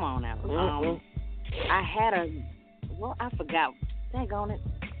 Come on now. I forgot. Dang on it.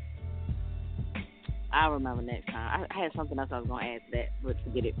 I'll remember next time. I had something else I was going to add to that, but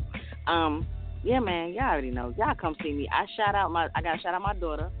forget it. Yeah, man, y'all already know. Y'all come see me. I got to shout out my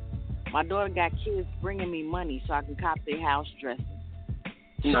daughter. My daughter got kids bringing me money so I can cop their house dressing.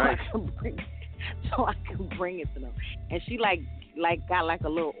 Nice. So I can bring it to them. And she got like a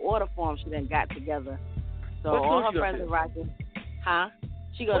little order form she done got together. So all her friends are rocking. Huh?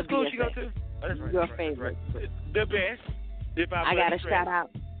 She go to BSA. She go to? Oh, that's right. Your favorite. Right. The best. I got to shout out.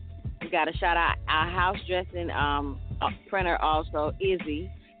 We got to shout out our house dressing printer also, Izzy.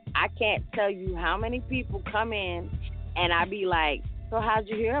 I can't tell you how many people come in and I be like, so how'd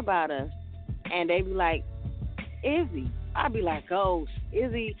you hear about us? And they be like, Izzy. I be like, oh,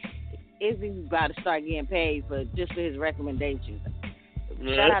 Izzy's about to start getting paid for his recommendations.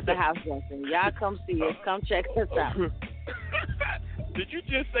 Shout out to house dressing. Y'all come see us. Come check us out. Did you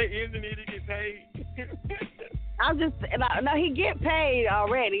just say Izzy need to get paid? No, he get paid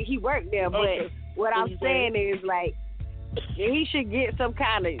already. He worked there, but what I'm saying is like, he should get some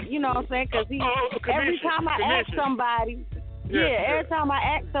kind of, you know what I'm saying? Because every time I ask somebody, every time I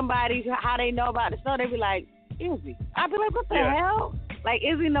ask somebody how they know about the store, they be like, Izzy. I be like, what the hell? Like,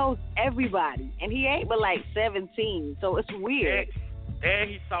 Izzy knows everybody, and he ain't but like 17, so it's weird. And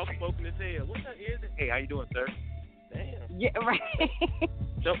he's soft-spoken as hell. What's up, Izzy? Hey, how you doing, sir? Damn. Yeah, right.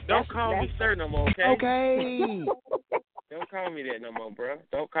 Don't call me sir no more, okay? Okay. Don't call me that no more, bro.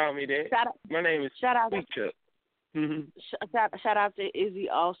 Don't call me that. My name is Sweet Chuck. Shout out to Izzy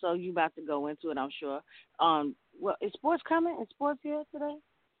also. You about to go into it, I'm sure. Well, is sports coming? Is sports here today?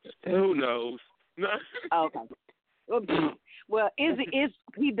 Who knows? Okay. Well, Izzy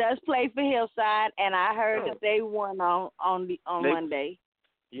he does play for Hillside, and I heard that they won on Monday.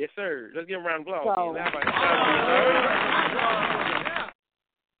 Yes, sir. Let's give him a round of applause. So,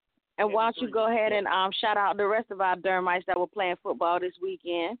 and why don't you go ahead and shout out the rest of our Dermites that were playing football this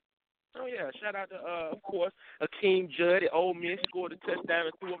weekend? Oh, yeah. Shout out to, of course, Akeem Judd at Ole Miss, scored a touchdown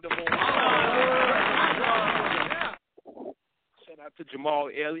and 2 of them home. Shout out to Jamal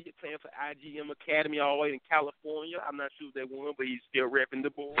Elliott playing for IGM Academy all the way in California. I'm not sure if they won, but he's still repping the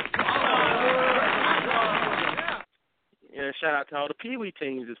board. And shout out to all the Pee Wee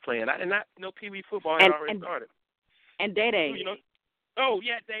teams that's playing. I did not know Pee Wee football had already started. And Day Day. You know, oh,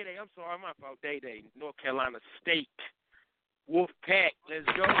 yeah, Day Day. I'm sorry, my fault. Day Day. North Carolina State. Wolf Pack. Let's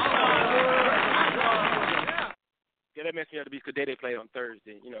go. Yeah, that messed me up because Day Day played on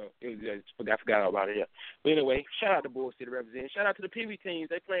Thursday. You know, I forgot all about it. Yeah. But anyway, shout out to Bull City representing. Shout out to the Pee Wee teams.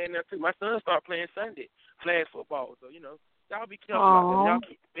 They playing there too. My son started playing Sunday, flag football. So, you know, y'all be careful out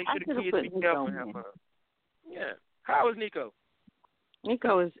there. Y'all make sure the kids be careful and have fun. Yeah. How is Nico?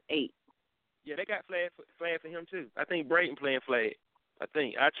 Nico is 8. Yeah, they got flag for him too. I think Brayton playing flag. I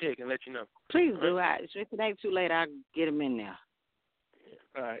think I'll check and let you know. Please do. If it ain't too late, I'll get him in there.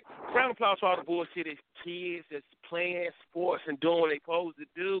 All right. Round of applause for all the Bull City kids that's playing sports and doing what they supposed to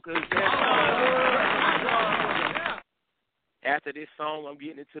do. Cause after this song, I'm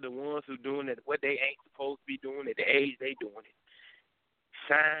getting into the ones who doing it what they ain't supposed to be doing at the age they doing it.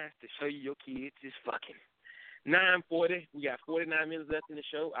 Signs to show you your kids is fucking. 9:40. We got 49 minutes left in the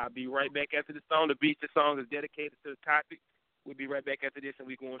show. I'll be right back after the song. The beat the song is dedicated to the topic. We'll be right back after this, and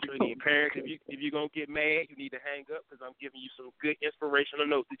we're going to show you the parents. If you're going to get mad, you need to hang up because I'm giving you some good inspirational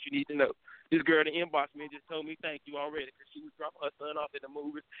notes that you need to know. This girl in the inbox me just told me thank you already because she was dropping her son off at the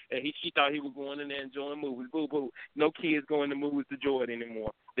movies, and she thought he was going in there enjoying movies. Boo-boo. No kids going to movies to enjoy it anymore.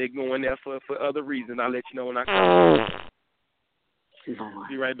 They're going there for other reasons. I'll let you know when I come.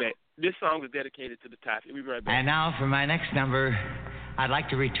 Be right back. This song is dedicated to the topic. We'll be right back. And now for my next number, I'd like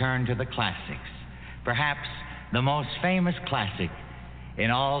to return to the classics. Perhaps the most famous classic in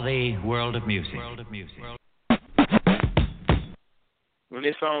all the world of music. When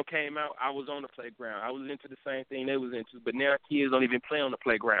this song came out, I was on the playground. I was into the same thing they was into, but now kids don't even play on the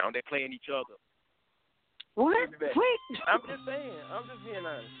playground. They're playing each other. What? Wait. I'm just saying. I'm just being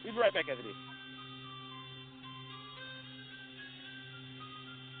honest. We'll be right back after this.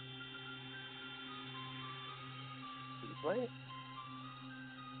 Playing.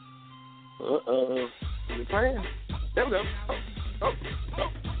 Is it playing? There we go. Oh.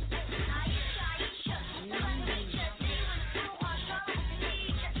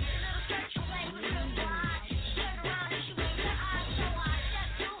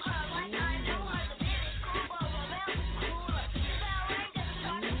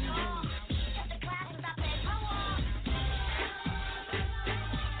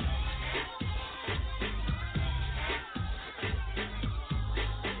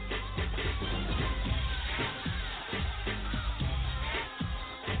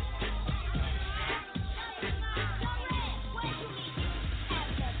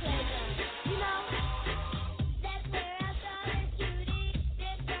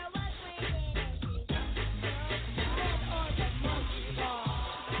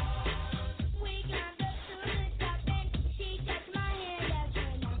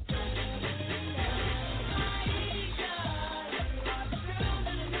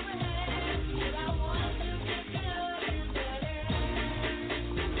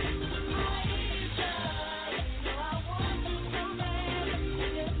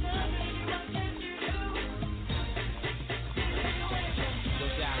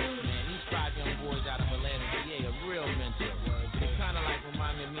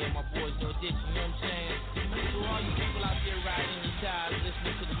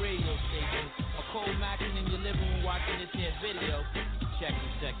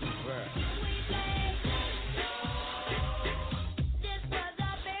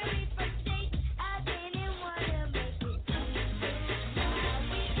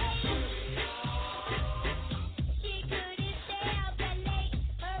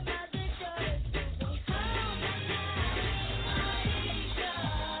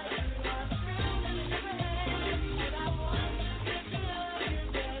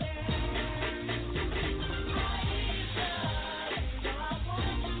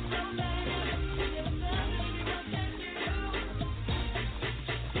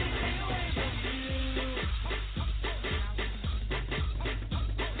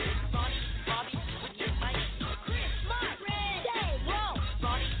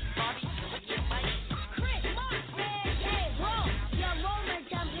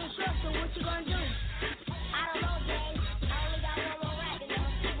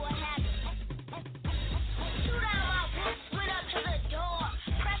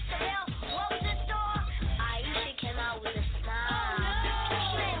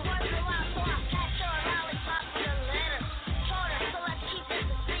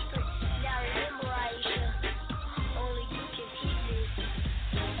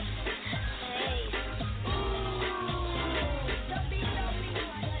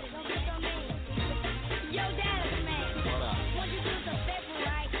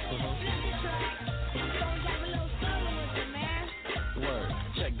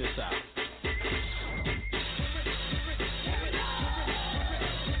 this out.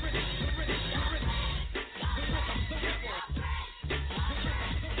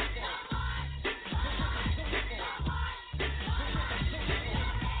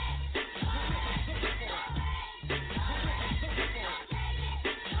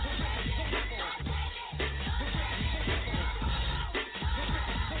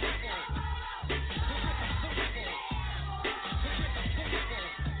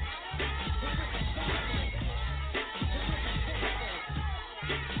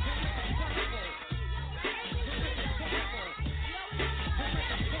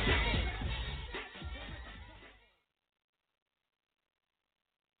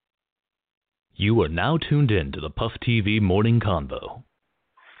 You are now tuned in to the Puff TV Morning Convo.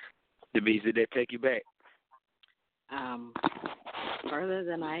 The beats, did that take you back? Further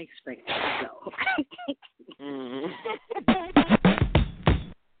than I expected to go.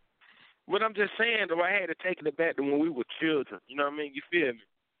 But I'm just saying, though, I had to take it back to when we were children. You know what I mean? You feel me?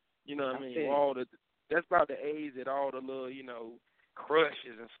 You know what I mean? That's about the age that all the little,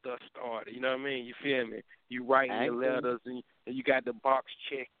 crushes and stuff started. You know what I mean? You feel me? You writing your letters and you got the box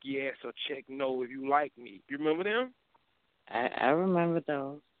check yes or check no if you like me. You remember them? I remember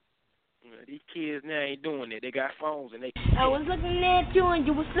those. These kids now ain't doing it. They got phones and they. I was looking at you and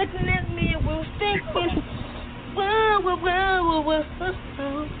you was looking at me and we was thinking. Whoa, whoa, whoa, whoa,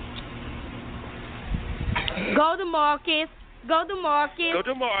 whoa. Go to Marcus. Go to Marcus. Go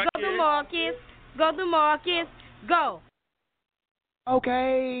to Marcus. Go to Marcus. Go to Marcus. Go.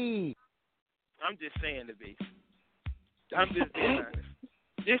 Okay. I'm just saying the beast. I'm just being honest.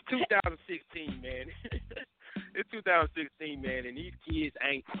 It's 2016, man. It's 2016, man, and these kids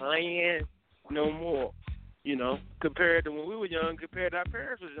ain't playing no more. Compared to when we were young, compared to our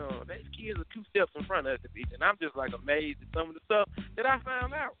parents was young. These kids are 2 steps in front of us, the beast, and I'm just like amazed at some of the stuff that I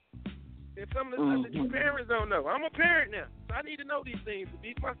found out. And some of the stuff that your parents don't know. I'm a parent now, so I need to know these things. The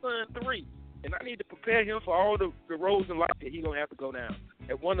beast, my son's 3. And I need to prepare him for all the roads in life that he's going to have to go down.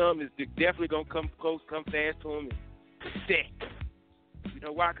 And one of them is definitely going to come close, come fast to him, is sex. You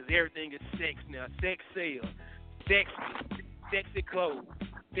know why? Because everything is sex now. Sex sells. Sexy clothes.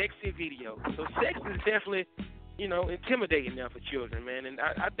 Sexy video. So sex is definitely, intimidating now for children, man. And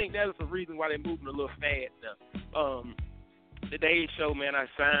I think that is the reason why they're moving a little fast now. The age show, man,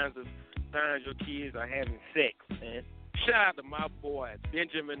 signs your kids are having sex, man. Shout out to my boy,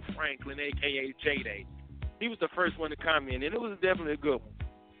 Benjamin Franklin, a.k.a. J-Day. He was the first one to comment, and it was definitely a good one.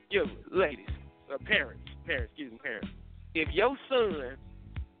 Yo, ladies, parents. If your son,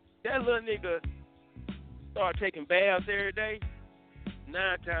 that little nigga, start taking baths every day,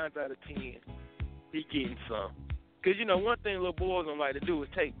 9 times out of 10, he getting some. Because, one thing little boys don't like to do is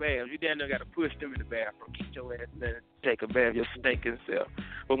take baths. You damn near got to push them in the bathroom. Get your ass in there, take a bath, your stinking self.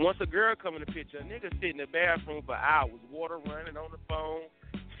 But once a girl come in the picture, a nigga sit in the bathroom for hours, water running on the phone,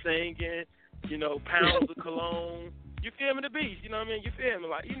 singing, pounds of cologne. You feel me, the beast? You know what I mean? You feel me?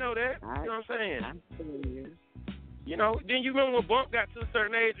 Like, you know that? You know what I'm saying? Then you remember when Bump got to a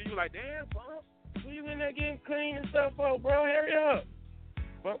certain age and you like, damn, Bump, when you in there getting clean and stuff, bro, hurry up.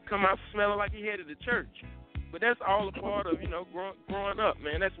 Bump come out smelling like he headed to church. But that's all a part of, growing up,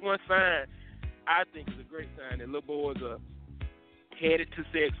 man. That's one sign I think is a great sign that little boys are headed to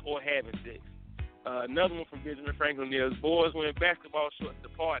sex or having sex. Another one from Benjamin Franklin is boys wearing basketball shorts to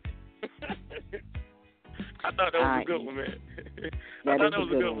party. I thought that was a good one, man. I thought that was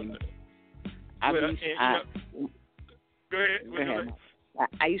a good one. Go ahead.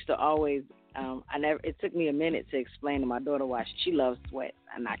 I used to always, it took me a minute to explain to my daughter why she loves sweats.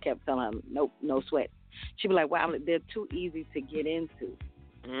 And I kept telling her, nope, no sweats. She'd be like, wow, they're too easy to get into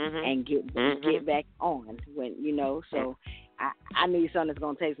and get back on when, so I need something that's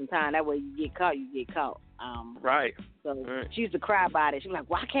going to take some time. That way you get caught. Right. So she used to cry about it. She was like,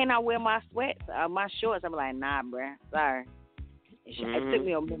 why can't I wear my sweats, my shorts? I'm like, nah, bruh, sorry. It took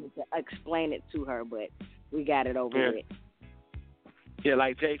me a minute to explain it to her, but we got it over with. Yeah,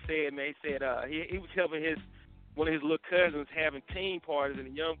 like Jay said, man, he said he was helping one of his little cousins having team parties, and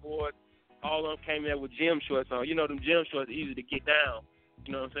the young boys, all of them came there with gym shorts on. Them gym shorts are easy to get down.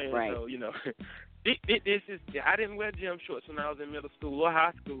 You know what I'm saying? Right. So, this is, I didn't wear gym shorts when I was in middle school or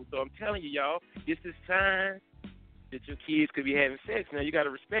high school. So I'm telling you, y'all, this is time that your kids could be having sex. Now, you got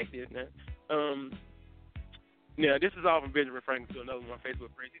to respect this now. Now, this is all from Benjamin Franklin to another one on my Facebook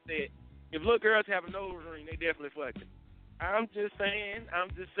friends. He said, if little girls have a nose ring, they definitely fucking. I'm just saying.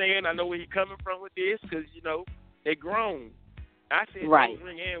 I know where he's coming from with this because, they grown. I said right.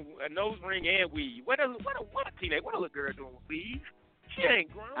 nose ring and weave. What a teenage, what a little girl doing with weave? She ain't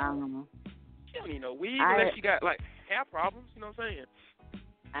grown. She don't need no weave unless she got, hair problems. You know what I'm saying?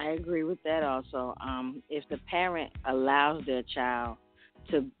 I agree with that also. If the parent allows their child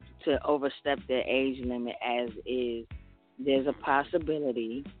to overstep their age limit as is, there's a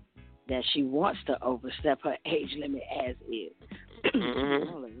possibility that she wants to overstep her age limit as is.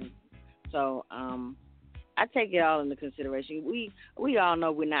 So I take it all into consideration. We all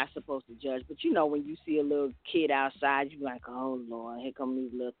know we're not supposed to judge, but you know when you see a little kid outside, you're like, oh Lord, here come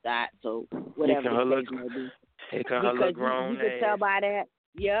these little thoughts or whatever the case may be. Here come her little grown you can tell by that.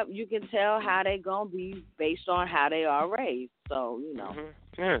 Yep, you can tell how they gonna be based on how they are raised. So you know.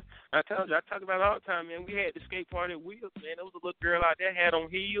 Yeah, I talk about it all the time, man. We had the skate party at Wheels, man. There was a little girl out there had on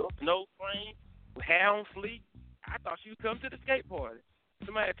heels, no frame, hair on fleek. I thought she would come to the skate party.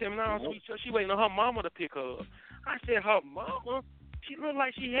 Somebody tell me, no, sweet, she waiting on her mama to pick her up. I said, her mama? She looked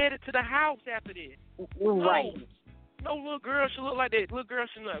like she headed to the house after this. Right. No little girl should look like that. Little girl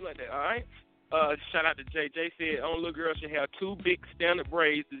should not look like that, all right? Shout out to Jay. Jay said, only little girl should have 2 big standard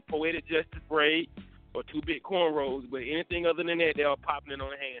braids, the poetic justice braid, or 2 big cornrows. But anything other than that, they're popping it on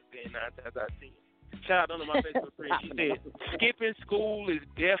the handstand 9 times out of 10. Shout out to my Facebook friend. She said, skipping school is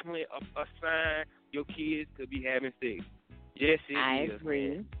definitely a sign your kids could be having sex. Yes, it is. I agree.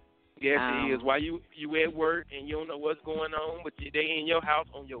 Man. Yes, it is. While you at work and you don't know what's going on, but they in your house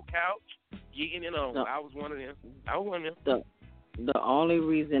on your couch, getting it on. No. I was one of them. The only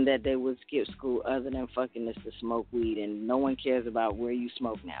reason that they would skip school other than fucking is to smoke weed, and no one cares about where you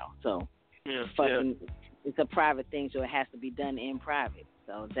smoke now. So it's a private thing, so it has to be done in private.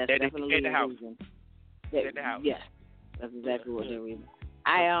 So that's definitely at the house. reason. At the house. Yes, that's exactly what the reason.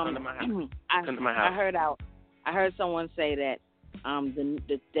 Under my house. I heard someone say that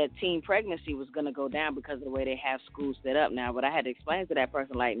that teen pregnancy was going to go down because of the way they have schools set up now. But I had to explain to that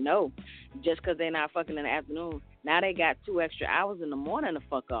person, like, no, just because they're not fucking in the afternoon, now they got 2 extra hours in the morning to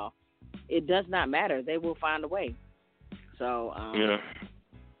fuck off. It does not matter. They will find a way. So,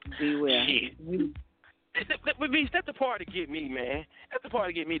 beware. That's the part to get me, man. That's the part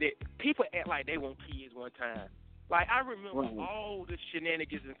to get me that people act like they want kids one time. Like, I remember all the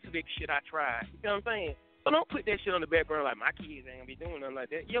shenanigans and slick shit I tried. You know what I'm saying? So don't put that shit on the back burner like my kids ain't gonna be doing nothing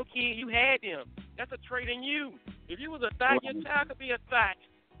like that. Your kid, you had them. That's a trait in you. If you was a thought, your child could be a thought.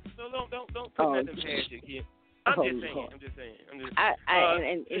 So don't put nothing past your kid. I'm just saying.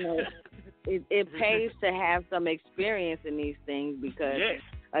 And you know, it pays to have some experience in these things because,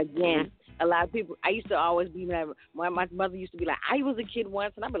 again, a lot of people. I used to always be like, my mother used to be like, I was a kid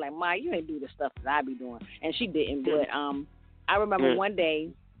once, and I'd be like, Ma, you ain't do the stuff that I be doing, and she didn't. But I remember one day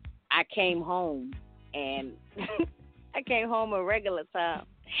I came home. And I came home a regular time,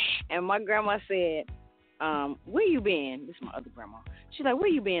 and my grandma said, where you been? This is my other grandma. She's like, where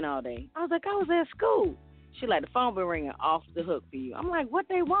you been all day? I was like, I was at school. She like, the phone been ringing off the hook for you. I'm like, what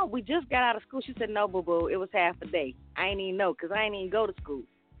they want? We just got out of school. She said, no, boo-boo, it was half a day. I ain't even know because I ain't even go to school.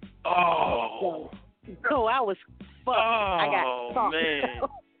 Oh. So I was fucked. I got caught. Man.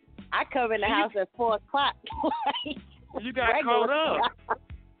 I come in the house at 4 o'clock. You got caught up.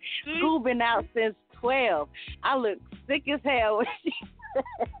 School been out since 12. I look sick as hell when she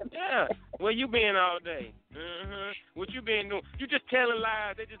Yeah. Where you been all day? What you been doing? You just telling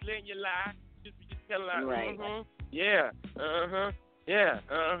lies. They just letting you lie. Just telling lies. Right. Yeah. Yeah.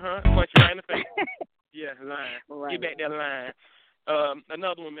 Punch you right in the face. Yeah, lying. Right. Get back that line.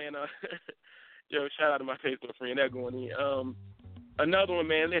 Another one, man. Yo, shout out to my Facebook friend. They're going in. Another one,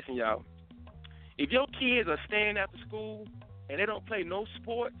 man. Listen, y'all. If your kids are staying after school and they don't play no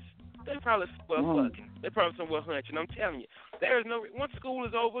sports, they probably fucking. They probably somewhere hunching. I'm telling you, there is no. Once school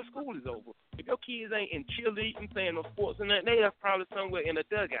is over, school is over. If your kids ain't in cheerleading, playing no sports, and that, they are probably somewhere in a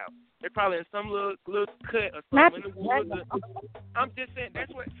dugout. They're probably in some little cut or something in the woods. I'm just saying.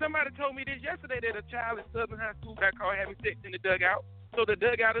 That's what somebody told me this yesterday, that a child in Southern High School got caught having sex in the dugout. So the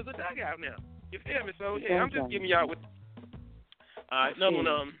dugout is a dugout now. You feel me? So yeah, I'm just giving y'all what. All right, another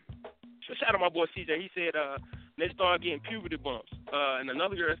one. Shout out my boy CJ. He said they started getting puberty bumps. And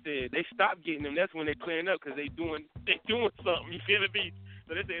another girl said they stopped getting them. That's when they clearing up because they doing something. You feel me?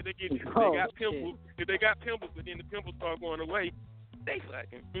 So they said they got pimples. If they got pimples, but then the pimples start going away, they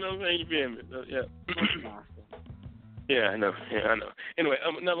fucking. You know what I'm saying? You feel me? So, yeah. Yeah, I know. Anyway,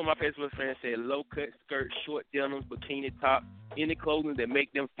 another of my Facebook friends said low cut skirts, short denims, bikini tops, any clothing that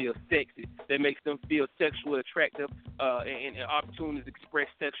make them feel sexy, that makes them feel sexually attractive, and opportunities to express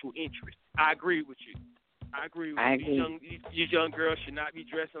sexual interest. I agree with you. I agree with you. These young girls should not be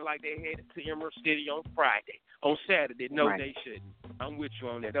dressing like they headed to Emerald City on Friday. On Saturday, no, they shouldn't. I'm with you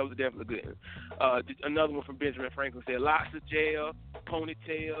on that. That was definitely good. Another one from Benjamin Franklin said locks of gel,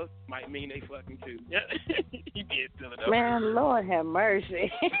 ponytails might mean they fucking too. You get silly though. Man, Lord have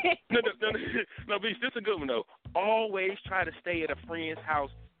mercy. No, but this is a good one though. Always try to stay at a friend's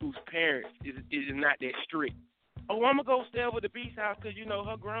house whose parents is not that strict. Oh, I'm gonna go stay over at the beach house because you know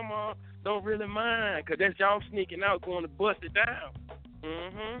her grandma don't really mind because that's y'all sneaking out going to bust it down.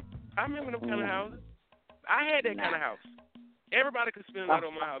 I remember them kind of houses. I had that kind of house. Everybody could spend a night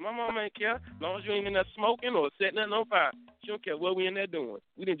on my house. My mom ain't care as long as you ain't in there smoking or setting nothing on fire. She don't care what we in there doing.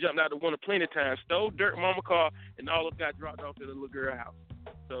 We done jumped out the window plenty of times, stole dirt mama car, and all of us got dropped off at the little girl house.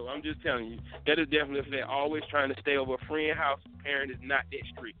 So I'm just telling you, that is definitely that always trying to stay over a friend house. Parent is not that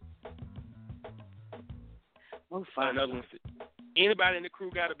strict. Oh, fine. Another one. Anybody in the crew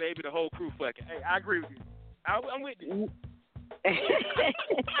got a baby, the whole crew fucking. Hey, I agree with you. I'm with you.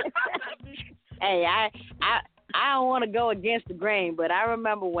 Hey, I don't want to go against the grain, but I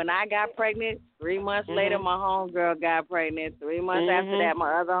remember when I got pregnant, 3 months later, my homegirl got pregnant. 3 months after that,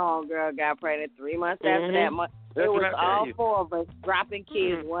 my other homegirl got pregnant. 3 months after that, it was all four of us dropping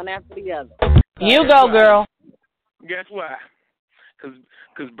kids one after the other. You go, girl. Guess why?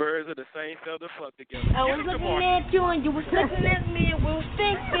 Because birds are the same feather flock together. I was looking at you and you was looking at me and we was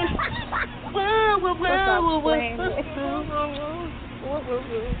thinking.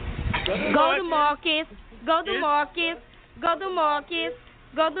 Go to Marcus. Go to Marcus. Go to Marcus.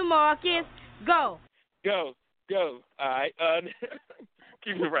 Go to Marcus. Go. Go. All right.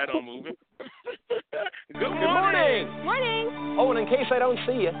 Keep it right on moving. Good morning. Morning. Oh, and in case I don't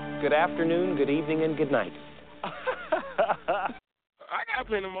see you, good afternoon, good evening, and good night. I got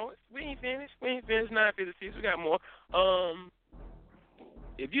plenty more. We ain't finished. 9:56. We got more.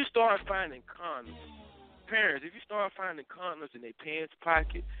 If you start finding condoms, parents, if you start finding condoms in their pants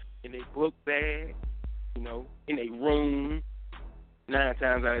pocket, in their book bag, you know, in their room, 9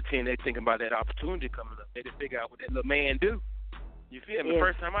 times out of 10 they thinking about that opportunity coming up. They just figure out what that little man do. You feel me? Yeah.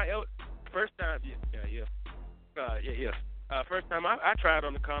 First time I tried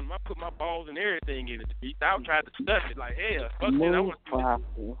on the condom, I put my balls and everything in it. I tried to stuff it like hell. Fuck it, I want to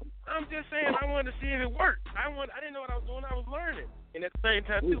see it. I'm just saying, I wanted to see if it worked. I didn't know what I was doing. I was learning. And at the same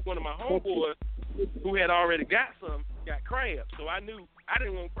time, too, one of my homeboys who had already got some got crabs. So I knew I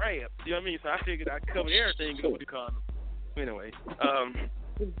didn't want crabs. You know what I mean? So I figured I'd cover everything with the condom. Anyway.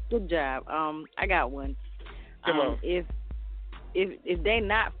 Good job. I got one. Come on. If they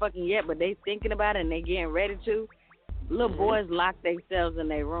not fucking yet, but they thinking about it and they getting ready to, little boys lock themselves in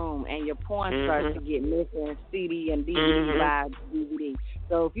their room, and your porn starts to get missing, CD and DVD, live DVD.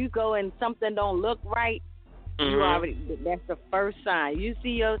 So if you go and something don't look right, you already, that's the first sign. You see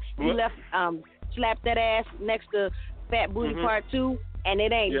you left slap that ass next to Fat Booty Part 2, and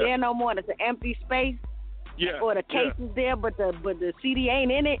it ain't there no more. It's an empty space. Yeah. Or the case is there, but the CD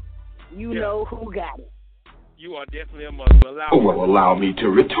ain't in it. You know who got it. You are definitely a Muslim. Allow me to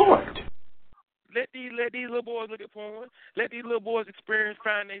retort. Let these little boys look at porn. Let these little boys experience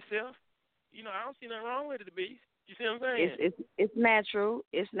crime themselves. You know, I don't see nothing wrong with it, the beast. You see what I'm saying? It's natural.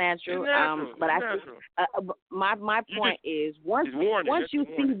 It's natural. But my point is once you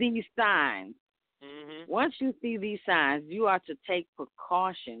see these signs, you are to take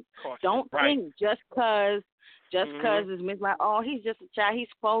precautions. Don't think just because it's Miss like, oh, he's just a child, he's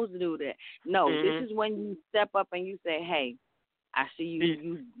supposed to do that. No, this is when you step up and you say, hey, I see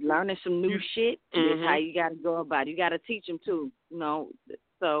you learning some new shit. This is how you got to go about it. You got to teach them too. You know,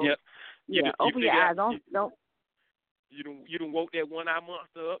 so open your eyes. Don't. You done woke that one-eye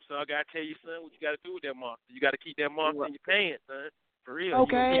monster up, so I got to tell you, son, what you got to do with that monster. You got to keep that monster in your pants, son. For real.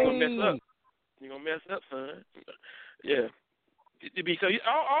 Okay. You're going to mess up. You're going to mess up, son. Yeah. So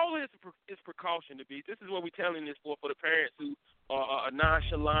all this is precaution, to be. This is what we're telling this for the parents who are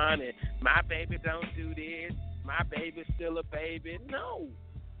nonchalant and my baby don't do this, my baby's still a baby. No.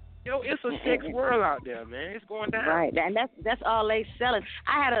 Yo, it's a sex world out there, man. It's going down. Right, and that's all they selling.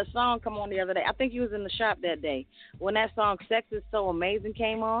 I had a song come on the other day. I think you was in the shop that day when that song "Sex Is So Amazing"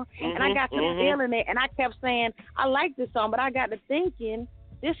 came on, and I got to feeling it, and I kept saying, I like this song, but I got to thinking,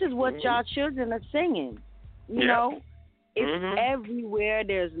 this is what y'all children are singing. You know, it's everywhere.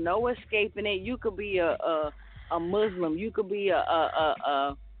 There's no escaping it. You could be a Muslim. You could be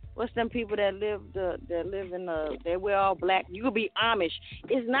a what's them people that live in they wear all black. You could be Amish.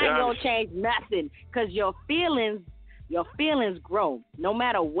 It's not gonna change nothing because your feelings grow. No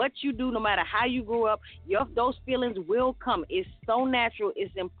matter what you do, no matter how you grew up, those feelings will come. It's so natural.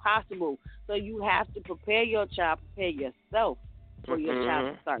 It's impossible. So you have to prepare your child, prepare yourself for your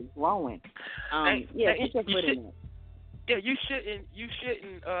child to start growing. It's just what it is. Yeah,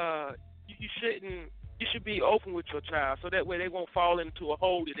 you should be open with your child so that way they won't fall into a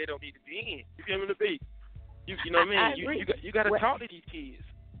hole that they don't need to be in. You feel me, to be? You know what I mean? You got to talk to these kids.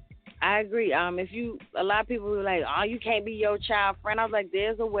 I agree. A lot of people are like, oh, you can't be your child friend. I was like,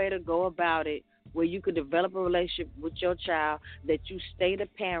 there's a way to go about it where you could develop a relationship with your child, that you stay the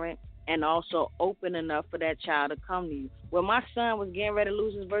parent and also open enough for that child to come to you. When my son was getting ready to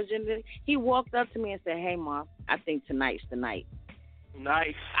lose his virginity, he walked up to me and said, "Hey, Mom, I think tonight's the night."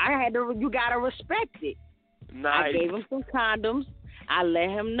 Nice. You gotta respect it. Nice. I gave him some condoms. I let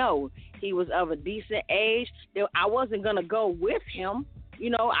him know he was of a decent age. I wasn't gonna go with him.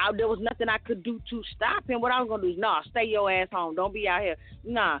 There was nothing I could do to stop him. What I was gonna do is, stay your ass home. Don't be out here.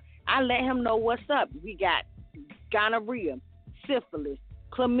 I let him know what's up. We got gonorrhea, syphilis,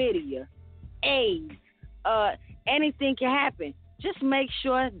 chlamydia, AIDS. Anything can happen. Just make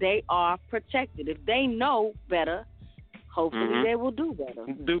sure they are protected. If they know better, hopefully they will do better.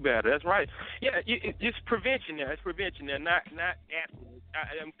 Do better. That's right. Yeah, it's prevention now. It's prevention now, not abstinence.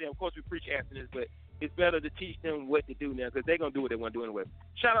 I'm saying, of course, we preach abstinence, but it's better to teach them what to do now because they're going to do what they want to do anyway.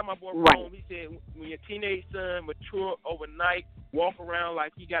 Shout out my boy Rome. He said, when your teenage son mature overnight, walk around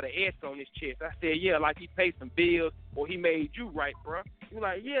like he got an S on his chest. I said, yeah, like he paid some bills or he made you right, bro. He's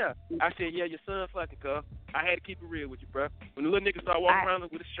like, yeah. I said, yeah, your son fucking, cuz. I had to keep it real with you, bro. When the little nigga start walking around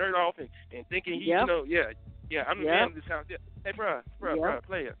with his shirt off and thinking he, Yeah, I'm the man of this house. Yeah. Hey, bro,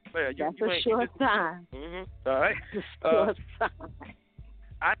 player. That's a short time. All right. Short time.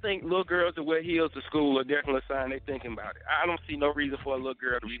 I think little girls that wear heels to school are definitely a sign they're thinking about it. I don't see no reason for a little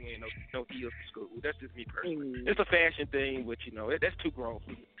girl to be wearing no heels to school. That's just me personally. It's a fashion thing, but that's too grown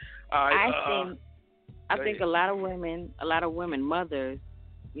for me. I think a lot of women, mothers,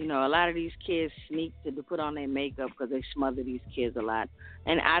 a lot of these kids sneak to put on their makeup because they smother these kids a lot.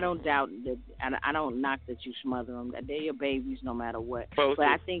 And I don't doubt that. I don't knock that you smother them. They're your babies no matter what. But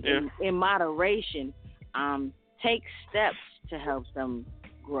I think in moderation, take steps to help them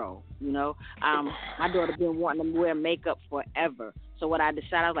grow. My daughter been wanting to wear makeup forever. So what I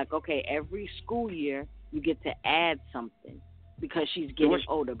decided, I was like, okay, every school year you get to add something because she's getting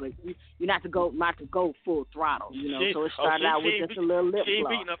older. But you not to go full throttle. So it started out with just a little lip gloss. She ain't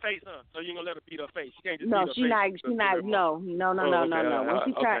beating her face, huh? So you gonna let her beat her face? She can't just no, beat she her not. face. She not. No. When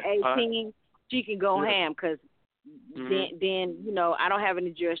she turned 18, she can go ham because. Then I don't have any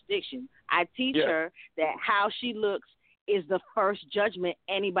jurisdiction. I teach her that how she looks is the first judgment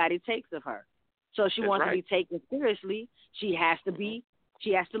anybody takes of her. So if she wants to be taken seriously, she has to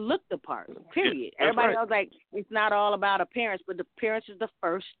look the part. Period. Everybody knows it's not all about appearance, but the appearance is the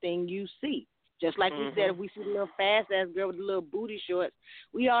first thing you see. Just like we said, if we see the little fast ass girl with the little booty shorts,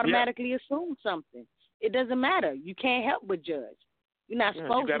 we automatically assume something. It doesn't matter. You can't help but judge. You're not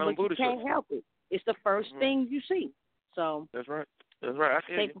supposed to, but you can't help it. It's the first thing you see. So that's right. I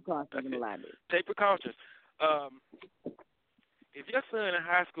take precautions in a lot of it. Take precautions. If your son in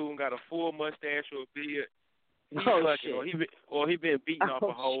high school got a full mustache or a beard, he's fucking, or he been beaten off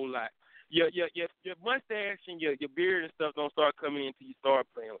a whole lot. Your mustache and your beard and stuff don't start coming in until you start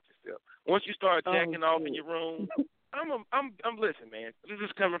playing with yourself. Once you start jacking off in your room, I'm listen, man. This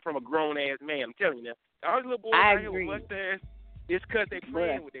is coming from a grown ass man. I'm telling you now. All these little boys out here with mustache, it's because they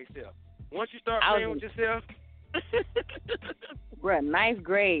playing with themselves. Once you start playing with yourself. Bruh, ninth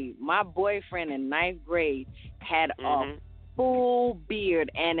grade, my boyfriend in ninth grade had a full beard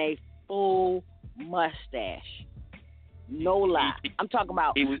and a full mustache. No lie. I'm talking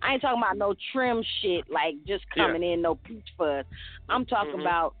about, I ain't talking about no trim shit like just coming in, no peach fuzz. I'm talking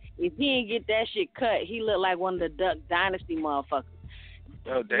about if he didn't get that shit cut, he looked like one of the Duck Dynasty motherfuckers.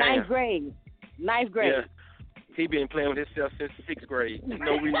 Oh, damn. Ninth grade. Yeah. He been playing with himself since 6th grade. There's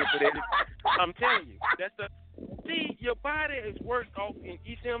no reason for that. I'm telling you, see, your body is worked off, and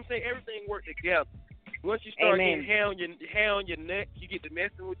you see what I'm saying? Everything works together. Once you start getting hair on your neck, you get to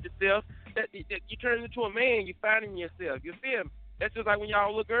messing with yourself. That you turn into a man. You finding yourself. You feel me? That's just like when y'all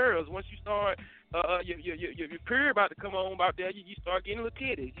little girls. Once you start, your period about to come on about that, you start getting little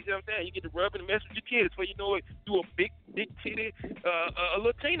titties. You see what I'm saying? You get to rub and mess with your titties before you know it. You a big titty, a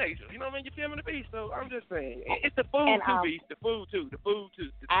little teenager. You know what I mean? You feel me, the beast. So I'm just saying, it's the food too, beast. The food too.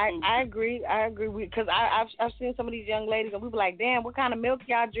 I agree. Because I've seen some of these young ladies, and we be like, damn, what kind of milk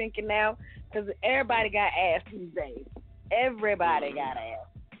y'all drinking now? Because everybody got ass these days. Everybody got ass.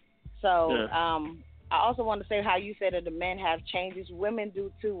 So, I also want to say how you said that the men have changes. Women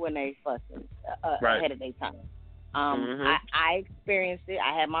do too when they fussing ahead of their time. I experienced it.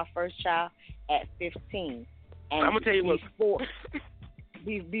 I had my first child at 15. And I'm gonna tell you what.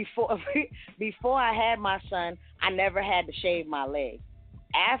 Before I had my son, I never had to shave my legs.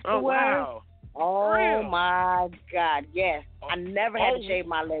 Afterwards, oh my God, yes, I never had to shave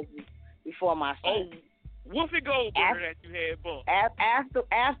my legs before my son. Whoopie Goldberg that you had bump.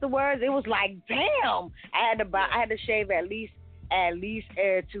 Afterwards, it was like, damn. I had to shave at least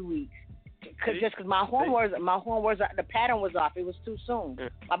every 2 weeks. Because my hormones, the pattern was off. It was too soon.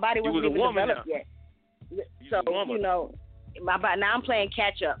 My body wasn't even developed yet. So my body now I'm playing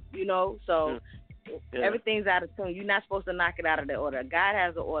catch up. So everything's out of tune. You're not supposed to knock it out of the order. God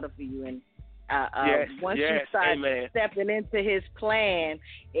has an order for you, and once you start stepping into His plan,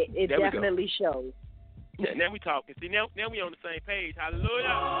 it definitely shows. Now we talking. See, now we on the same page.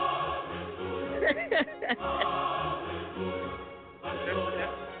 Hallelujah. Hallelujah.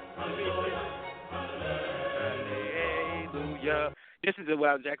 This is what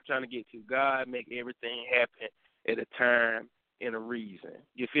I was actually trying to get to. God make everything happen at a time and a reason.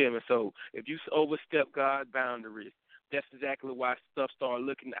 You feel me? So if you overstep God's boundaries, that's exactly why stuff start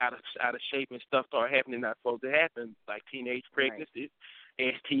looking out of shape and stuff start happening not supposed to happen, like teenage pregnancies,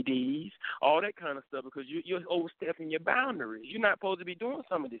 STDs, all that kind of stuff, because you're overstepping your boundaries. You're not supposed to be doing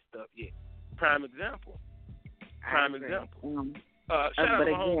some of this stuff yet. Prime example. Shout out to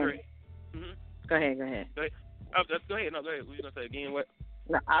my homegirl. Go ahead. Go ahead. No, go ahead. What you going to say again? What?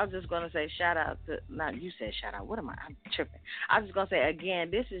 No, I was just going to say shout out to, not you said shout out. What am I? I'm tripping. I was just going to say, again,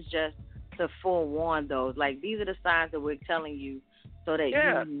 this is just to forewarn those. Like, these are the signs that we're telling you so that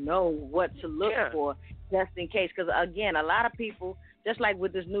you know what to look for just in case. Because, again, a lot of people, just like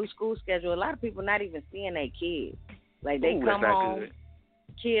with this new school schedule, a lot of people not even seeing their kids. Like, they come home,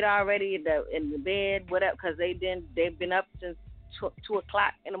 kid already in the bed, whatever, because they've been up since 2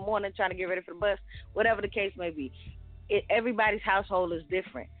 o'clock in the morning trying to get ready for the bus, whatever the case may be. Everybody's household is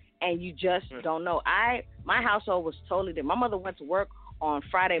different, and you just don't know. My household was totally different. My mother went to work on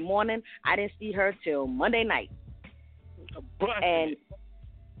Friday morning. I didn't see her till Monday night. And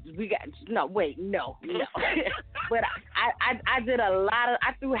we got no. But I did a lot of.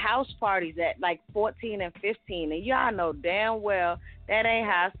 I threw house parties at like 14 and 15, and y'all know damn well that ain't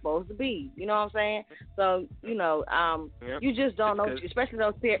how it's supposed to be. You know what I'm saying? So you just don't know, especially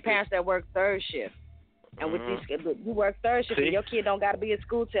those parents that work third shift. And with these, you work third shift, and your kid don't got to be at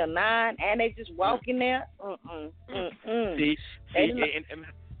school till 9, and they just walk in there. See, and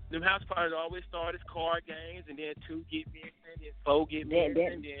them house parties always start as card games, and then 2 get missing, and 4 get missing,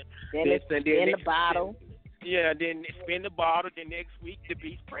 and then the bottle. Yeah, then they spin the bottle. Then next week the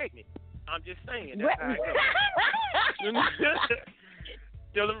beast pregnant. I'm just saying. That's how it goes.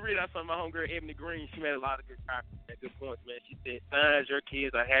 Yo, let me read out some of my homegirl, Ebony Green. She made a lot of good points, man. She said, signs your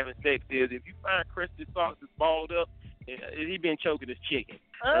kids are having sex is if you find Kristen Socks is balled up, he been choking his chicken.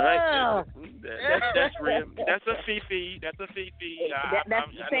 Right? That's real. That's a Fifi. That's the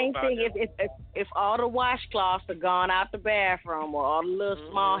same thing. If all the washcloths are gone out the bathroom, or all the little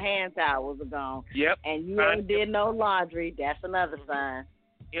small hand towels are gone, and you ain't did no laundry, that's another sign.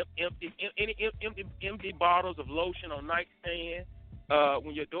 Empty bottles of lotion on nightstand.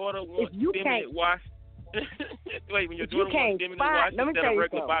 When your daughter wants feminine wash, when your daughter wants feminine wash instead of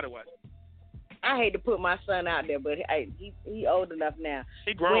regular body wash. I hate to put my son out there, but he old enough now.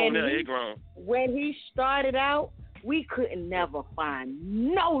 He grown now. He grown. When he started out, we couldn't never find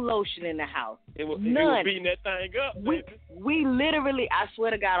no lotion in the house. None. He was beating that thing up. We literally, I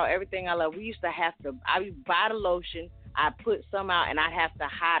swear to God, on everything I love, we used to have to. I would buy the lotion. I put some out, and I'd have to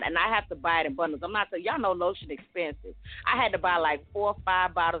hide, and I have to buy it in bundles. I'm not saying, y'all know lotion expensive. I had to buy like 4 or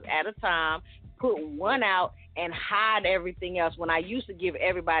 5 bottles at a time, put one out, and hide everything else when I used to give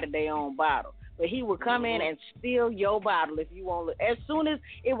everybody their own bottle. But he would come in and steal your bottle if you want. As soon as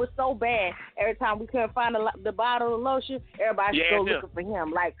it was so bad, every time we couldn't find the bottle of lotion, everybody would go looking for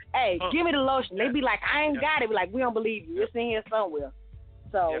him. Like, hey, give me the lotion. They'd be like, I ain't got it. Be like, we don't believe you. It's in here somewhere.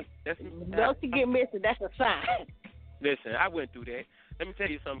 So, don't you get missing. That's a sign. Listen, I went through that. Let me tell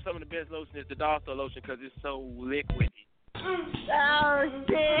you something. Some of the best lotion is the Darso lotion because it's so liquidy. Oh,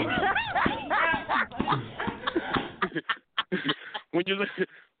 shit. When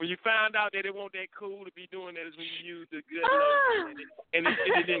you find out that it wasn't that cool to be doing that is when you use the good lotion, and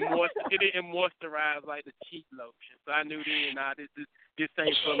it didn't moisturize like the cheap lotion. So I knew then, this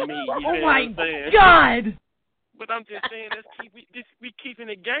ain't for me. You Oh know my what I'm saying? God! But I'm just saying, we keeping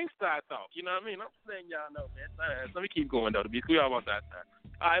it gangsta, I thought. You know what I mean? I'm saying y'all know, man. Let me keep going, though, to be clear about that time.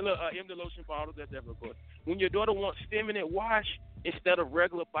 All right, look, empty lotion bottles, that's never good. When your daughter wants feminine wash instead of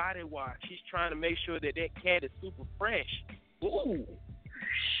regular body wash, she's trying to make sure that cat is super fresh. Ooh.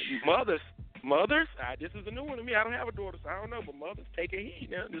 Mothers, this is a new one to me. I don't have a daughter, so I don't know, but mothers, take a heed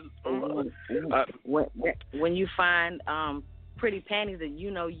now. This is for mothers. When you find pretty panties that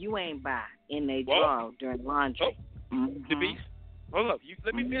you know you ain't buy in their drawer during laundry. The beast. Hold up.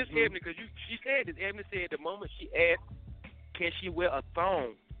 Let me finish Ebony, because she said this. Ebony said the moment she asked, can she wear a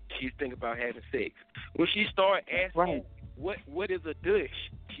thong, she's thinking about having sex. When she started asking, what is a douche,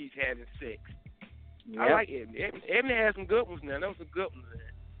 she's having sex. Yep. I like Ebony. Ebony has some good ones now. That was some good ones.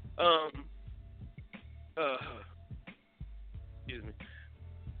 Excuse me.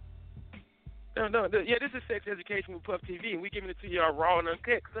 Yeah, this is Sex Education with Puff TV, and we giving it to y'all raw and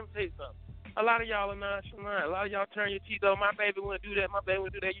uncut. Cause let me tell you something. A lot of y'all are nonchalant. A lot of y'all turn your teeth over. My baby wouldn't do that. My baby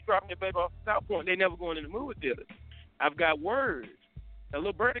wouldn't do that. You dropping your baby off South Point. They never going in the movie theater. I've got words. A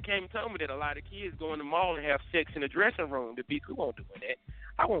little birdie came and told me that a lot of kids go in the mall and have sex in the dressing room. The beat, who won't do that?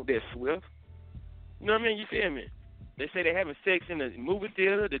 I want that swift. You know what I mean? You feel me? They say they're having sex in the movie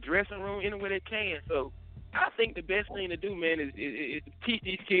theater, the dressing room, anywhere they can. So I think the best thing to do, man, is to teach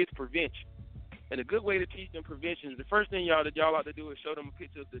these kids prevention. And a good way to teach them prevention is the first thing y'all ought to do is show them a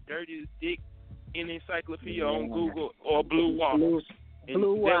picture of the dirtiest dick in the encyclopedia on Google or Blue Waffles.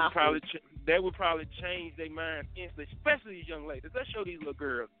 That would probably change their mind instantly, especially these young ladies. Let's show these little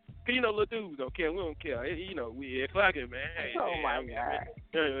girls. Because, little dudes don't care. We don't care. Fuck it, man. Hey, my God.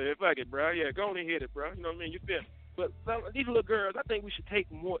 Fuck it, bro. Yeah, go on and hit it, bro. You know what I mean? You feel me? But these little girls, I think we should take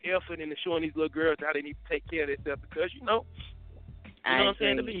more effort into showing these little girls how they need to take care of themselves because, you know what I'm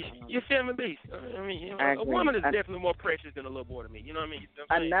saying? The beast. You feel me, beast? I mean, a woman is definitely more precious than a little boy to me. You know what I mean? You know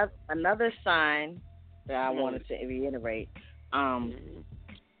what I'm another sign that I wanted to reiterate,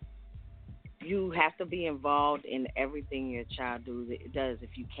 you have to be involved in everything your child does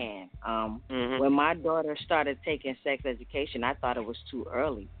if you can. When my daughter started taking sex education, I thought it was too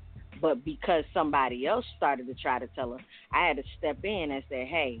early. But because somebody else started to try to tell her, I had to step in and say,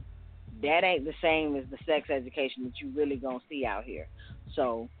 hey, that ain't the same as the sex education that you really going to see out here.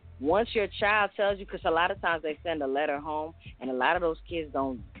 So once your child tells you, because a lot of times they send a letter home, and a lot of those kids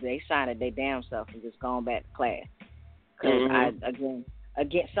they sign it their damn self and just going back to class. Because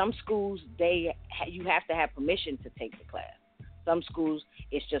again, some schools, you have to have permission to take the class. Some schools,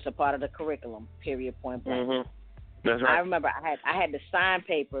 it's just a part of the curriculum, period, point blank. That's right. I remember I had to sign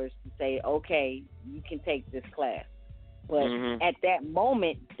papers to say, okay, you can take this class. But at that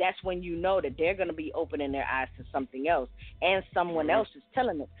moment, that's when you know that they're going to be opening their eyes to something else, and someone else is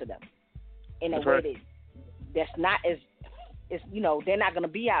telling it to them in a way that's not as, they're not going to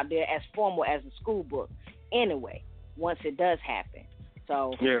be out there as formal as the school book anyway, once it does happen.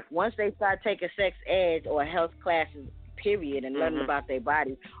 So once they start taking sex ed or health classes, period, and learning about their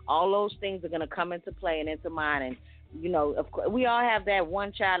body, all those things are going to come into play and into mind. And, of course, we all have that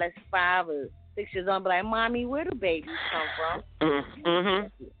one child that's 5 or 6 years old, be like, Mommy, where do babies come from?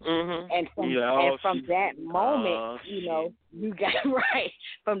 And from that moment, you got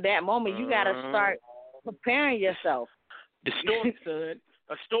from that moment, you got to start preparing yourself. The stork, son.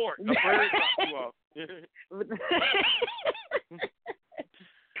 A stork. A bird dropped you off.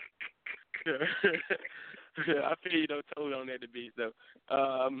 I feel you totally on that debate though.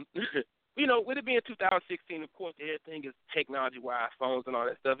 With it being 2016, of course, everything is technology-wise, phones and all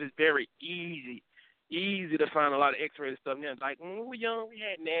that stuff. It's very easy to find a lot of X-rated stuff now. Like when we were young, we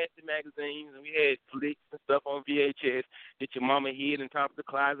had nasty magazines and we had flicks and stuff on VHS that your mama hid on top of the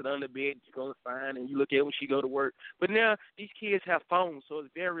closet under the bed that you're gonna find and you look at when she go to work. But now these kids have phones, so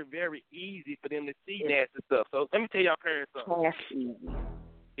it's very, very easy for them to see nasty stuff. So let me tell y'all parents something.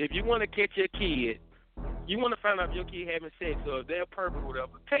 If you want to catch your kid, you want to find out if your kid having sex or if they're pervert or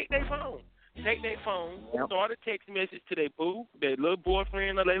whatever, take their phone. Start a text message to their boo, their little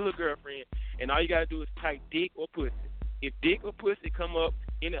boyfriend or their little girlfriend, and all you got to do is type dick or pussy. If dick or pussy come up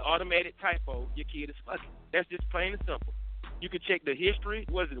in an automatic typo, your kid is fucking. That's just plain and simple. You can check the history,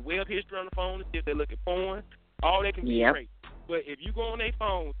 web history on the phone to see if they're looking porn. All that can be great. But if you go on their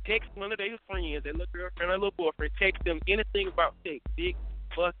phone, text one of their friends, their little girlfriend or little boyfriend, text them anything about sex, dick,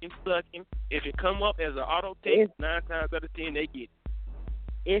 fucking, sucking. If it come up as an auto text, 9 times out of 10 they get it.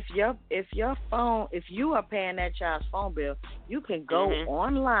 If your phone, if you are paying that child's phone bill, you can go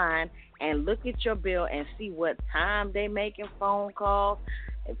online and look at your bill and see what time they making phone calls,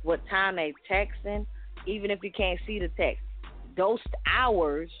 what time they texting, even if you can't see the text. Those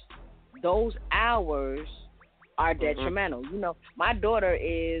hours are detrimental. My daughter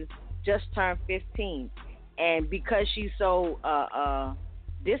is just turned 15, and because she's so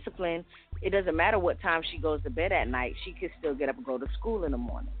disciplined, it doesn't matter what time she goes to bed at night. She can still get up and go to school in the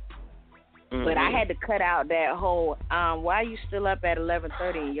morning. But I had to cut out that whole, why are you still up at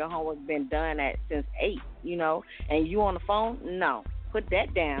 11:30 and your homework's been done since 8, and you on the phone? No. Put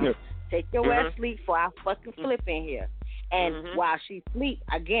that down. Take your ass sleep before I fucking flip in here. And while she sleep,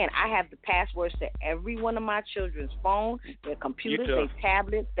 again, I have the passwords to every one of my children's phones, their computers, their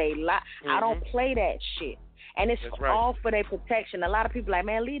tablets, they lock. I don't play that shit. And it's all for their protection. A lot of people are like,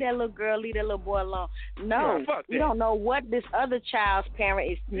 man, leave that little girl, leave that little boy alone. No, you don't know what this other child's parent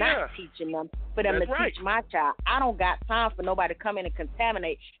is not teaching them for them to teach my child. I don't got time for nobody to come in and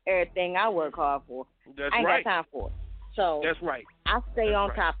contaminate everything I work hard for. I ain't got time for it. So that's right. I stay That's on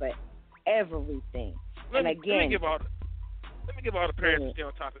right. top of everything. Let me give all the parents to stay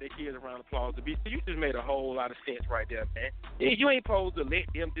on top of their kids around the applause. You just made a whole lot of sense right there, man. You ain't supposed to let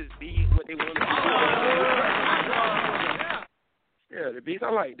them just be what they want to be. Yeah, the beast.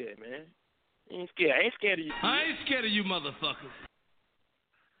 I like that, man. I ain't scared of you. I ain't scared of you, motherfuckers.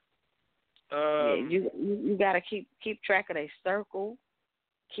 You gotta keep track of their circle.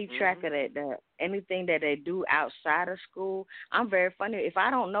 Keep track of that. Anything that they do outside of school. I'm very funny. If I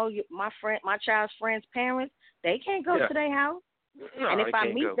don't know my child's friend's parents, they can't go to their house. No, and if I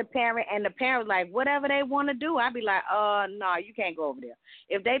meet go. the parent and the parent's like, whatever they want to do, I'd be like, no, you can't go over there.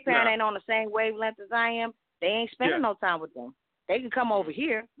 If they parent ain't on the same wavelength as I am, they ain't spending no time with them. They can come over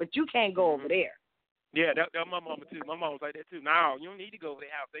here, but you can't go over there. Yeah, that my mama too. My mom was like that too. No, you don't need to go over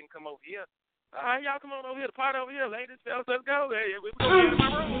their house. They can come over here. All right, y'all come on over here. The party over here, ladies, fellas, let's go. Hey, we go in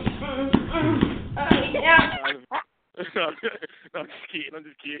my room. I'm just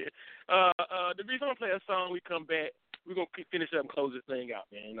kidding. The reason I'm play a song, we come back. We're going to finish up and close this thing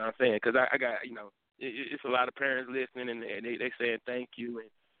out, man. You know what I'm saying? Because I got, it's a lot of parents listening, and they saying thank you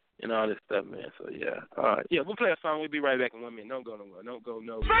and all this stuff, man. So, yeah. All right. Yeah, we'll play a song. We'll be right back in 1 minute. Don't go nowhere. Don't go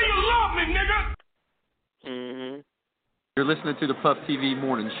nowhere. Say you love me, nigga! Mm-hmm. You're listening to the Puff TV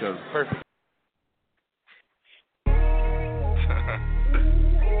Morning Show. Perfect.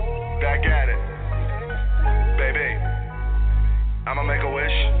 Back at it. Baby, I'ma make a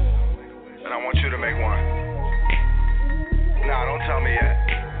wish, and I want you to make one. Nah, don't tell me yet.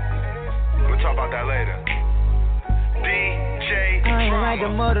 We'll talk about that later. DJ I ain't Drama. like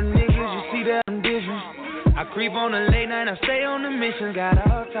them other niggas, you see that I'm different. I creep on a late night, I stay on the mission. Got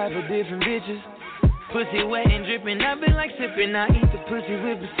all type of different bitches. Pussy wet and dripping, I been like sipping. I eat the pussy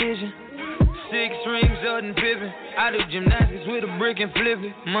with precision. 6 rings, Jordan Pippen. I do gymnastics with a brick and flip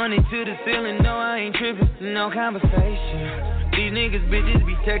it. Money to the ceiling, no, I ain't tripping. No conversation. These niggas bitches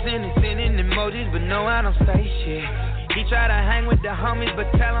be texting and sending emojis, but no, I don't say shit. He try to hang with the homies,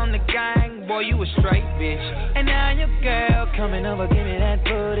 but tell on the gang, boy, you a straight bitch. And now your girl coming over, give me that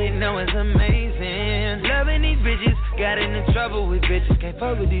booty, know it's amazing. Loving these bitches, got into trouble with bitches, can't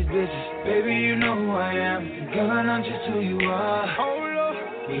fuck with these bitches. Baby, you know who I am, girl, I know just who you are. Hold up.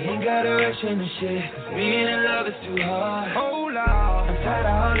 We ain't got a rush in the shit, being in love is too hard. Hold on. I'm tired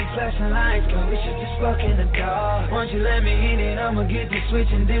of all these flashing lights, girl, we should just fuck in the dark. Once you let me in it, I'ma get to switch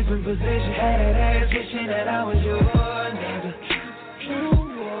in different positions. Had that ass wishing that I was your nigga.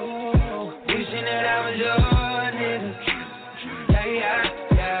 Wishing that I was your nigga.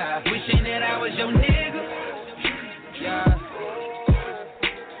 Yeah. Wishing that I was your nigga. Yeah.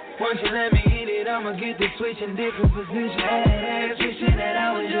 Once you let me in it, I'ma get to switch in different positions. Had that ass wishing that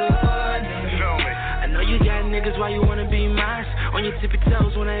I was your nigga. Show me. I know you got niggas, why you wanna be mine? On your tippy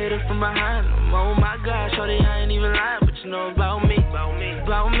toes when I hit it from behind. Oh my God, shorty, I ain't even lying, but you know about me.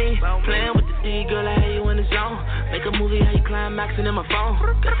 Playing with the D, girl, I had you in the zone. Make a movie, how you climaxing in my phone.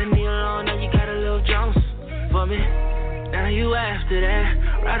 Got the needle on, now you got a little Jones for me. Now you after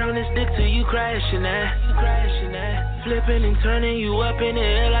that, right on this dick till you crashing that. Flipping and turning you up in the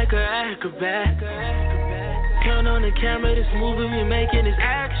air like an acrobat. Turn on the camera, this movie we making is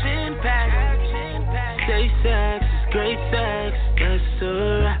action-packed. Say sex, great sex, that's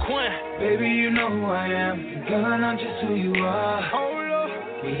a wrap. Baby, you know who I am, girl, I know just who you are. Hold up.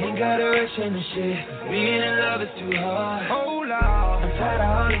 We ain't got a rush in the shit, being in love is too hard. Hold on. I'm tired of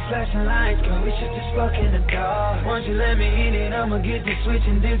all these flashing lights, girl, we should just fuck in the dark. Once you let me in it, I'ma get to switch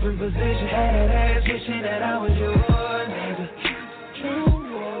in different positions. Had that ass wishing that I was your nigga.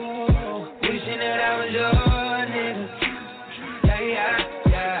 Wishing that I was your nigga.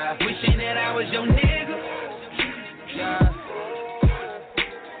 Yeah. Wishing that I was your nigga. Yeah.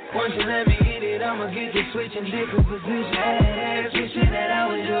 Once you let me hit it, I'ma get to switch in different positions. Ass wishing that I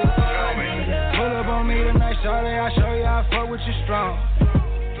was your nigga. Pull up on me tonight, shawty, I'll show you I fuck with you strong.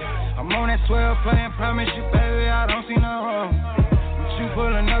 I'm on that 12 playing, promise you, baby, I don't see no wrong. With you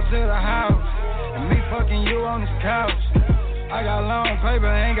pulling up to the house, and me fucking you on this couch. I got long paper,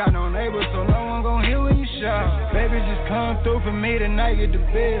 ain't got no neighbors, so no one gon' hear when you shout. Baby, just come through for me tonight, get the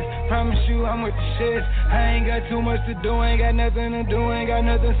biz. Promise you I'm with the shit. I ain't got too much to do, ain't got nothing to do, ain't got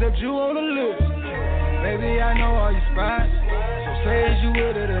nothing except you on the list. Baby, I know all your spots, so say is you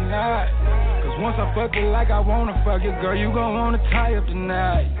with it or not. Cause once I fuck it like I wanna fuck it, girl, you gon' wanna tie up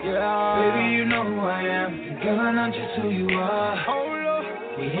tonight, yeah. Baby, you know who I am, girl, I know just who you are. Hold up.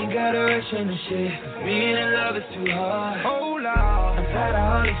 We ain't got a rush in the shit, being in love is too hard. Hold on. I'm tired of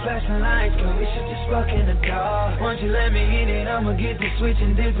all these flashing lights, girl, we should just fuck in the dark. Once you let me in it, I'ma get to switch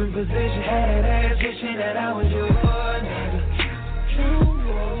in different positions. Had that ass wishing that I was your nigga.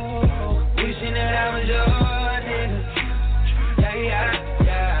 Wishing that I was your nigga.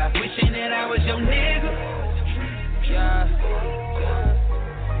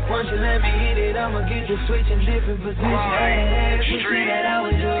 I'ma get you switching different positions. Hey, you see that I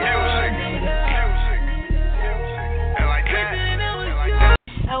was your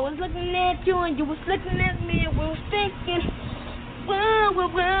I was looking at you and you was looking at me and we was thinking, whoa, whoa,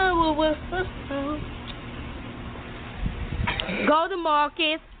 whoa, whoa, whoa. Go to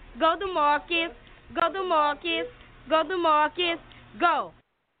Marcus, go to Marcus, go to Marcus, go to Marcus, go.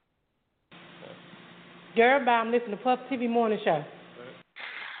 Girl, bye. I'm listening to Puff TV Morning Show.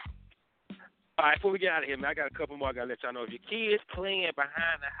 All right, before we get out of here, man, I got a couple more I got to let y'all know. If your kids playing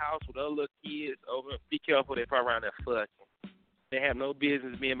behind the house with other little kids over, be careful. They're probably around there fucking. They have no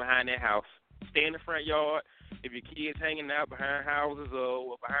business being behind their house. Stay in the front yard. If your kids hanging out behind houses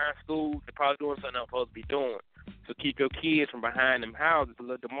or behind schools, they're probably doing something they're not supposed to be doing. So keep your kids from behind them houses.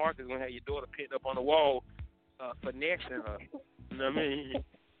 Little DeMarcus going to have your daughter pinned up on the wall, finessing her. You know what I mean?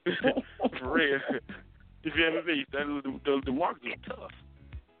 For real. You feel me? The markets are tough.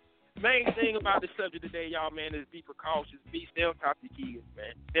 Main thing about the subject today, y'all, man, is be precautious. Stay on top of your kids,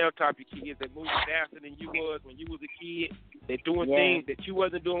 man. Stay on top of your kids. They're moving faster than you was when you was a kid. They're doing things that you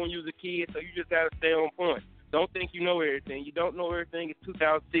wasn't doing when you was a kid, so you just got to stay on point. Don't think you know everything. You don't know everything. It's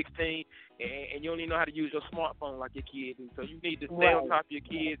 2016, and you don't even know how to use your smartphone like your kids do. So you need to stay on top of your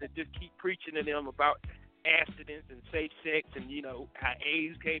kids and just keep preaching to them about abstinence and safe sex and, you know, how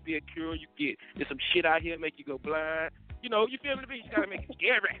AIDS can't be a cure. There's some shit out here that make you go blind. You know, you feel me? You just got to make it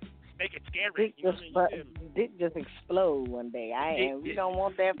scary. Make it scary. Dick just explode one day. We don't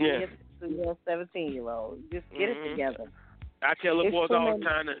want that for your 17-year-old. Just get it together. I tell the boys all the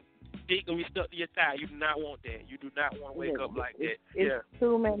time that dick gonna be stuck to your thigh. You do not want that. You do not want to wake up like that. It's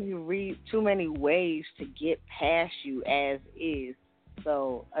too many ways to get past you as is.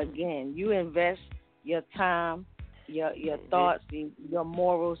 So again, you invest your time, your thoughts, your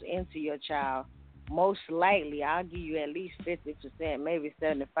morals into your child. Most likely, I'll give you at least 50%, maybe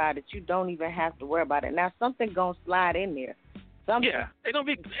 75%, that you don't even have to worry about it. Now, something gonna slide in there. They don't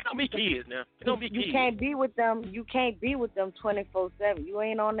be kids now. They don't be kids. You can't be with them. You can't be with them 24/7. You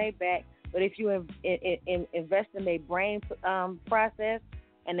ain't on their back. But if you invest in their brain process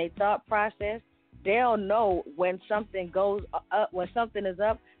and their thought process, they'll know when something goes up. When something is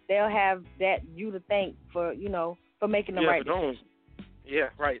up, they'll have that you to thank for making the right decision. Yeah,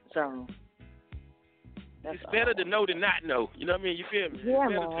 right. So. It's better to know than not know. You know what I mean? You feel me? Yeah,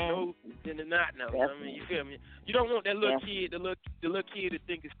 it's better to know than to not know. You know what I mean? You feel me? You don't want that little kid, the little kid that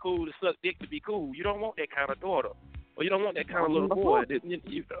think it's cool to suck dick to be cool. You don't want that kind of daughter. Or you don't want that kind of little boy.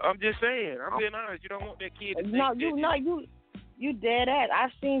 I'm just saying. I'm being honest. You don't want that kid to you dead ass.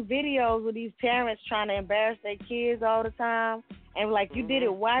 I've seen videos with these parents trying to embarrass their kids all the time. And like, you did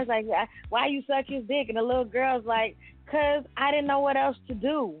it. Why? It's like, why you suck his dick? And the little girl's like, because I didn't know what else to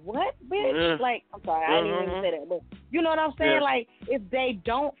do. What, bitch? Like, I'm sorry, I didn't even say that. But you know what I'm saying? Like, if they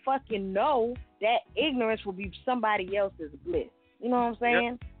don't fucking know, that ignorance will be somebody else's bliss. You know what I'm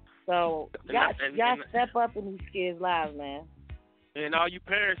saying? So, y'all step up in these kids' lives, man. And all you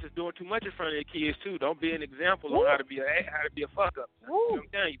parents is doing too much in front of their kids, too. Don't be an example on how to be a fuck-up. You know what I'm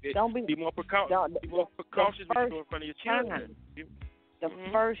telling you, bitch. Be more cautious when you do in front of your children. The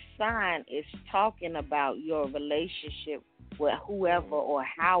first sign is talking about your relationship with whoever or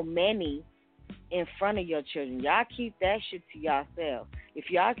how many in front of your children. Y'all keep that shit to yourself.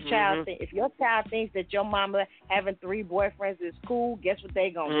 If your child thinks that your mama having 3 boyfriends is cool, guess what they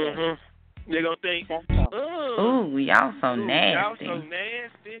gonna think? They gonna think, ooh, y'all so nasty. Y'all so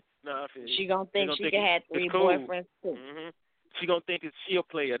nasty. No, she gonna think she can have 3 boyfriends too. She gonna think she a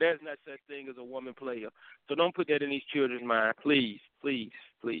player. There's not such thing as a woman player. So don't put that in these children's mind, please, please,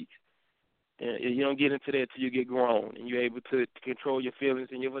 please. And you don't get into that till you get grown and you're able to control your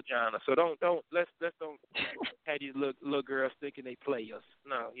feelings in your vagina. So let's don't have these little girls thinking they players.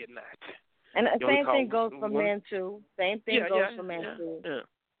 No, you're not. And the same thing goes for men too. Same thing goes for men too.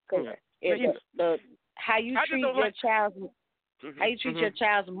 How you treat your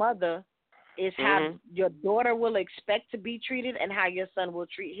child's mother is how your daughter will expect to be treated and how your son will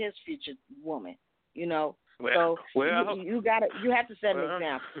treat his future woman. You know, you have to set an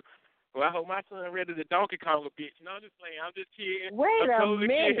example. Well, I hope my son ready to Donkey Kong a bitch. No, I'm just playing. I'm just kidding. Wait a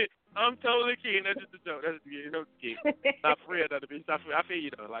minute. I'm totally kidding. That's just a joke. That's just kidding. Not for real, though, bitch. I feel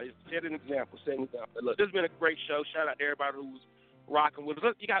you, though. Like, set an example. Look, this has been a great show. Shout out to everybody who's rocking with us.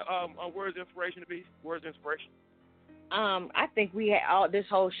 Look, you got words of inspiration to be? Words of inspiration? I think we had this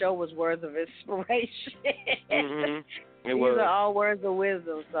whole show was words of inspiration. These are all words of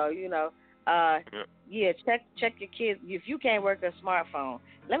wisdom. So, check your kids. If you can't work a smartphone,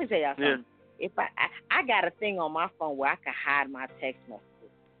 let me tell y'all something. If I got a thing on my phone where I can hide my text messages.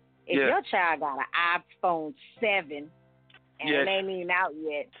 If your child got an iPhone 7 and Yes. it ain't even out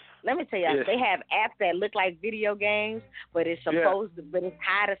yet. Let me tell you, Yes. they have apps that look like video games, but it's supposed to, but it's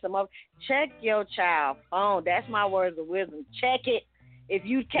tied to some other. Check your child phone. That's my words of wisdom. Check it. If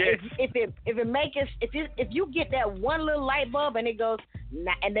you can, if it make us, if you get that one little light bulb and it goes,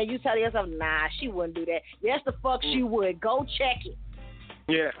 nah, and then you tell yourself, nah, she wouldn't do that. Yes, the fuck she would. Go check it.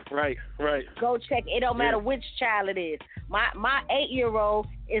 Yeah, right. Go check it. It don't matter which child it is. My 8-year-old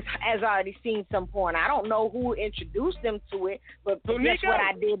has already seen some porn. I don't know who introduced them to it, but guess what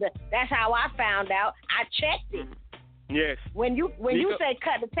I did? That's how I found out. I checked it. Yes. When you say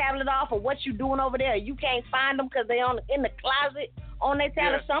cut the tablet off or what you doing over there, you can't find them because they in the closet on their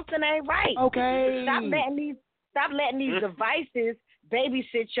tablet. Something ain't right. Okay. Stop letting these devices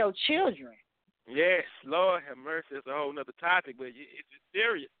babysit your children. Yes, Lord have mercy. It's a whole nother topic, but it's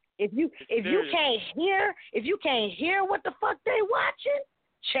serious. If you can't hear what the fuck they watching,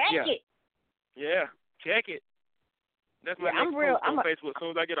 check it. Yeah, check it. That's my next post on Facebook as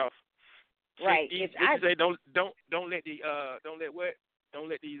soon as I get off. Right. Don't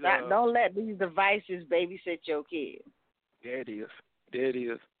let these devices babysit your kids. There it is.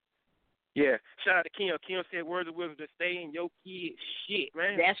 Yeah. Shout out to Kim. Kim said words of wisdom to stay in your kid's shit,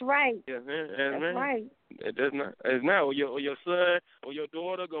 man. That's right. Yeah, man. That's right. That's not. Or your son or your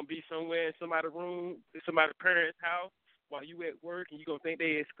daughter gonna be somewhere in somebody's room, somebody's parents' house while you at work, and you gonna think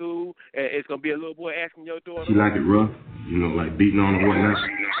they at school, and it's gonna be a little boy asking your daughter. She like it rough, like beating on and whatnot.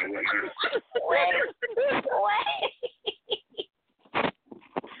 Wait.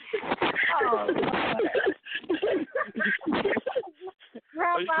 Oh,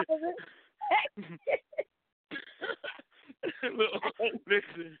 Look,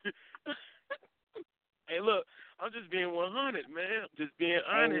 listen. Hey, look, I'm just being 100, man. I'm just being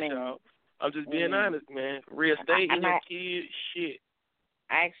honest, y'all. I'm just being honest, man. Real estate in your kids' shit.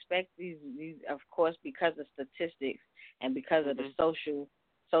 I expect these, of course, because of statistics and because of the social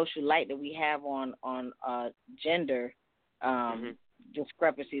light that we have on gender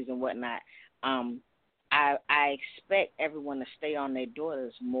discrepancies and whatnot. I expect everyone to stay on their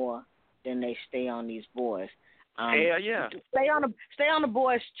daughters more than they stay on these boys. Hell yeah. Stay on the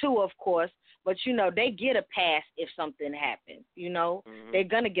boys too, of course. But they get a pass if something happens. They're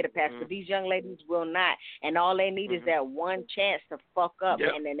gonna get a pass, but these young ladies will not. And all they need is that one chance to fuck up,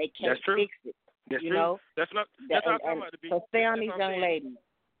 and then they can't fix it. That's true. That's what I'm talking about. So stay on these young ladies.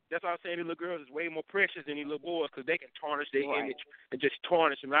 That's why I'm saying these little girls is way more precious than these little boys because they can tarnish their image and just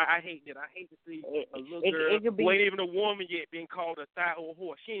tarnish them. I hate that. I hate to see a little girl who ain't even a woman yet being called a thigh-old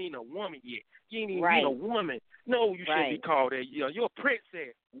horse. She ain't even a woman yet. She ain't even a woman. No, you shouldn't be called that. You're a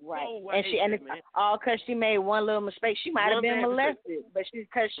princess. Right. No, and it's all because she made one little mistake. She might have been molested, but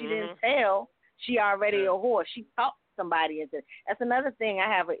because she didn't tell, she already a horse. She talked somebody into it. That's another thing I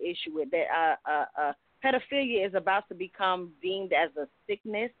have an issue with. That pedophilia is about to become deemed as a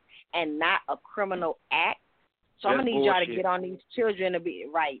sickness and not a criminal act. So I'm gonna need y'all to get on these children to be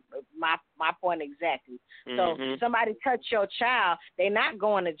right. My point exactly. So somebody touch your child, they're not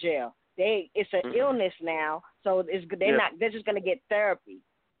going to jail. It's an illness now, so they're just gonna get therapy.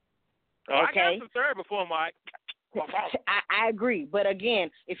 Oh, okay? I got some therapy before, Mike. I agree, but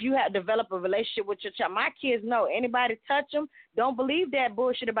again, if you have developed a relationship with your child, my kids know anybody touch them, don't believe that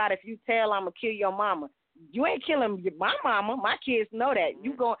bullshit about if you tell I'm gonna kill your mama. You ain't killing my mama. My kids know that.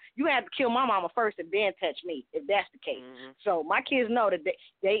 You have to kill my mama first and then touch me, if that's the case. So my kids know that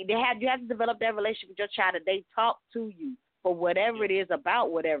you have to develop that relationship with your child, that they talk to you for whatever it is,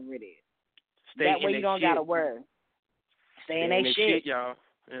 about whatever it is. That way you don't gotta worry. Stay in their shit, y'all.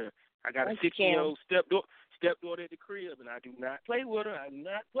 Yeah. I got a 6-year-old stepdaughter at the crib, and I do not play with her. I do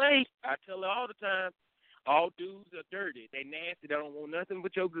not play. I tell her all the time, all dudes are dirty. They nasty. They don't want nothing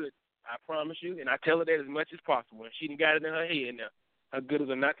but your good. I promise you, and I tell her that as much as possible. And she done got it in her head now. Her good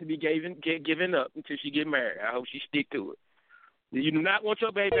are not to be given up until she get married. I hope she stick to it. You do not want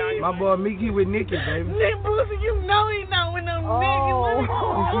your baby out here. My boy Mickey with Nikki, baby. Nick Boosie, you know he not with no Nikki.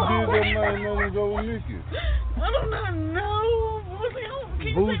 What you did that night, go with Nikki? I do not know.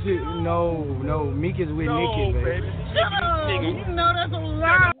 Boosie, no, Mickey's with Nikki, baby. Shut up. You know that's a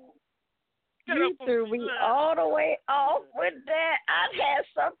lie. You threw me all the way off with that. I had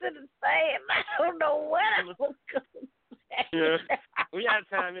something to say, and I don't know what I was going to say. Yeah. We out of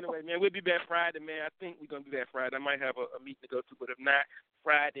time anyway, man. We'll be back Friday, man. I think we're going to be back Friday. I might have a meeting to go to, but if not,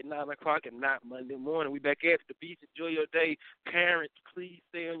 Friday, 9 o'clock, and not Monday morning. We back after the beach. Enjoy your day. Parents, please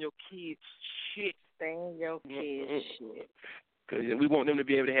stay on your kids' shit. Stay on your kids' shit. Because we want them to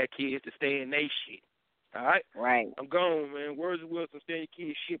be able to have kids to stay in their shit. All right? Right. I'm gone, man. Words of wisdom, stay in your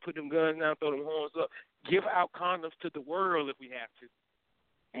kids' shit, put them guns down, throw them horns up. Give out condoms to the world if we have to.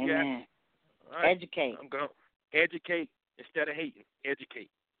 Amen. All right? Educate. I'm gone. Educate. instead of hating.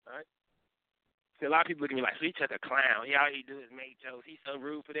 Educate. All right. See, a lot of people look at me like, so he's just a clown. All he do is make jokes. He's so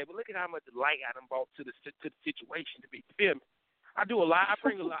rude for that. But look at how much light I done brought to the situation. To be, you feel me? I do a lot. I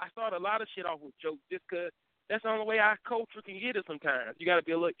start a lot of shit off with jokes just because that's the only way our culture can get it sometimes. You got to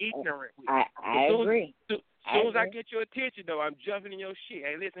be a little ignorant with it. I agree. As soon as I get your attention, though, I'm jumping in your shit.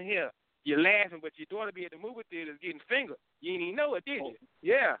 Hey, listen here. You're laughing, but your daughter be at the movie theater getting fingered. You didn't even know it, did you?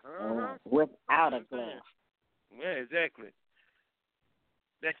 Yeah. Uh-huh. Without a glove. Yeah, exactly.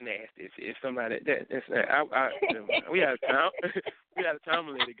 That's nasty. If somebody that's we out of town. We out of time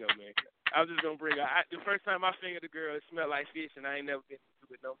and let it go, man. I was just gonna bring the first time I fingered a girl, it smelled like fish, and I ain't never been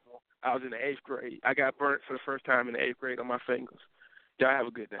into it no more. I was in the 8th grade. I got burnt for the first time in the 8th grade on my fingers. Y'all have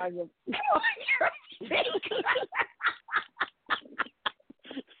a good day. I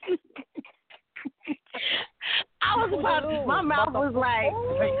was about to, my mouth was like.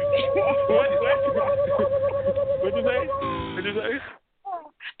 What'd you say?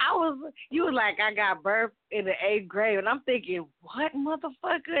 You was like, I got birth in the 8th grade, and I'm thinking, what,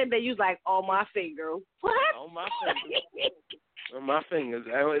 motherfucker? And then you was like, on my finger. What? On my fingers. On my fingers.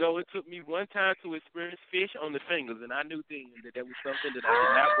 It only took me one time to experience fish on the fingers, and I knew then that there was something that I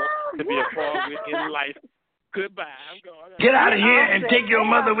did not want to be a part with in life. Goodbye. I'm going. Get out of here and take your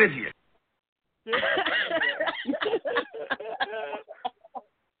mother with you.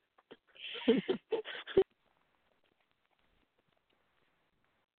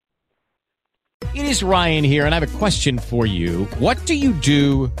 It is Ryan here, and I have a question for you. What do you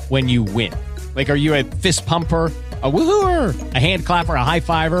do when you win? Like, are you a fist pumper, a woohooer, a hand clapper, a high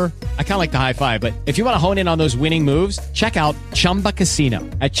fiver? I kind of like the high five, but if you want to hone in on those winning moves, check out Chumba Casino.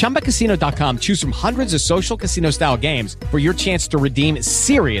 At ChumbaCasino.com, choose from hundreds of social casino-style games for your chance to redeem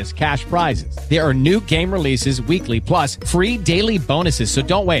serious cash prizes. There are new game releases weekly, plus free daily bonuses, so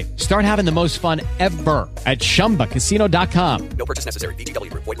don't wait. Start having the most fun ever at ChumbaCasino.com. No purchase necessary. TGIF.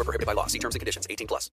 Void where prohibited by law. See terms and conditions. 18+.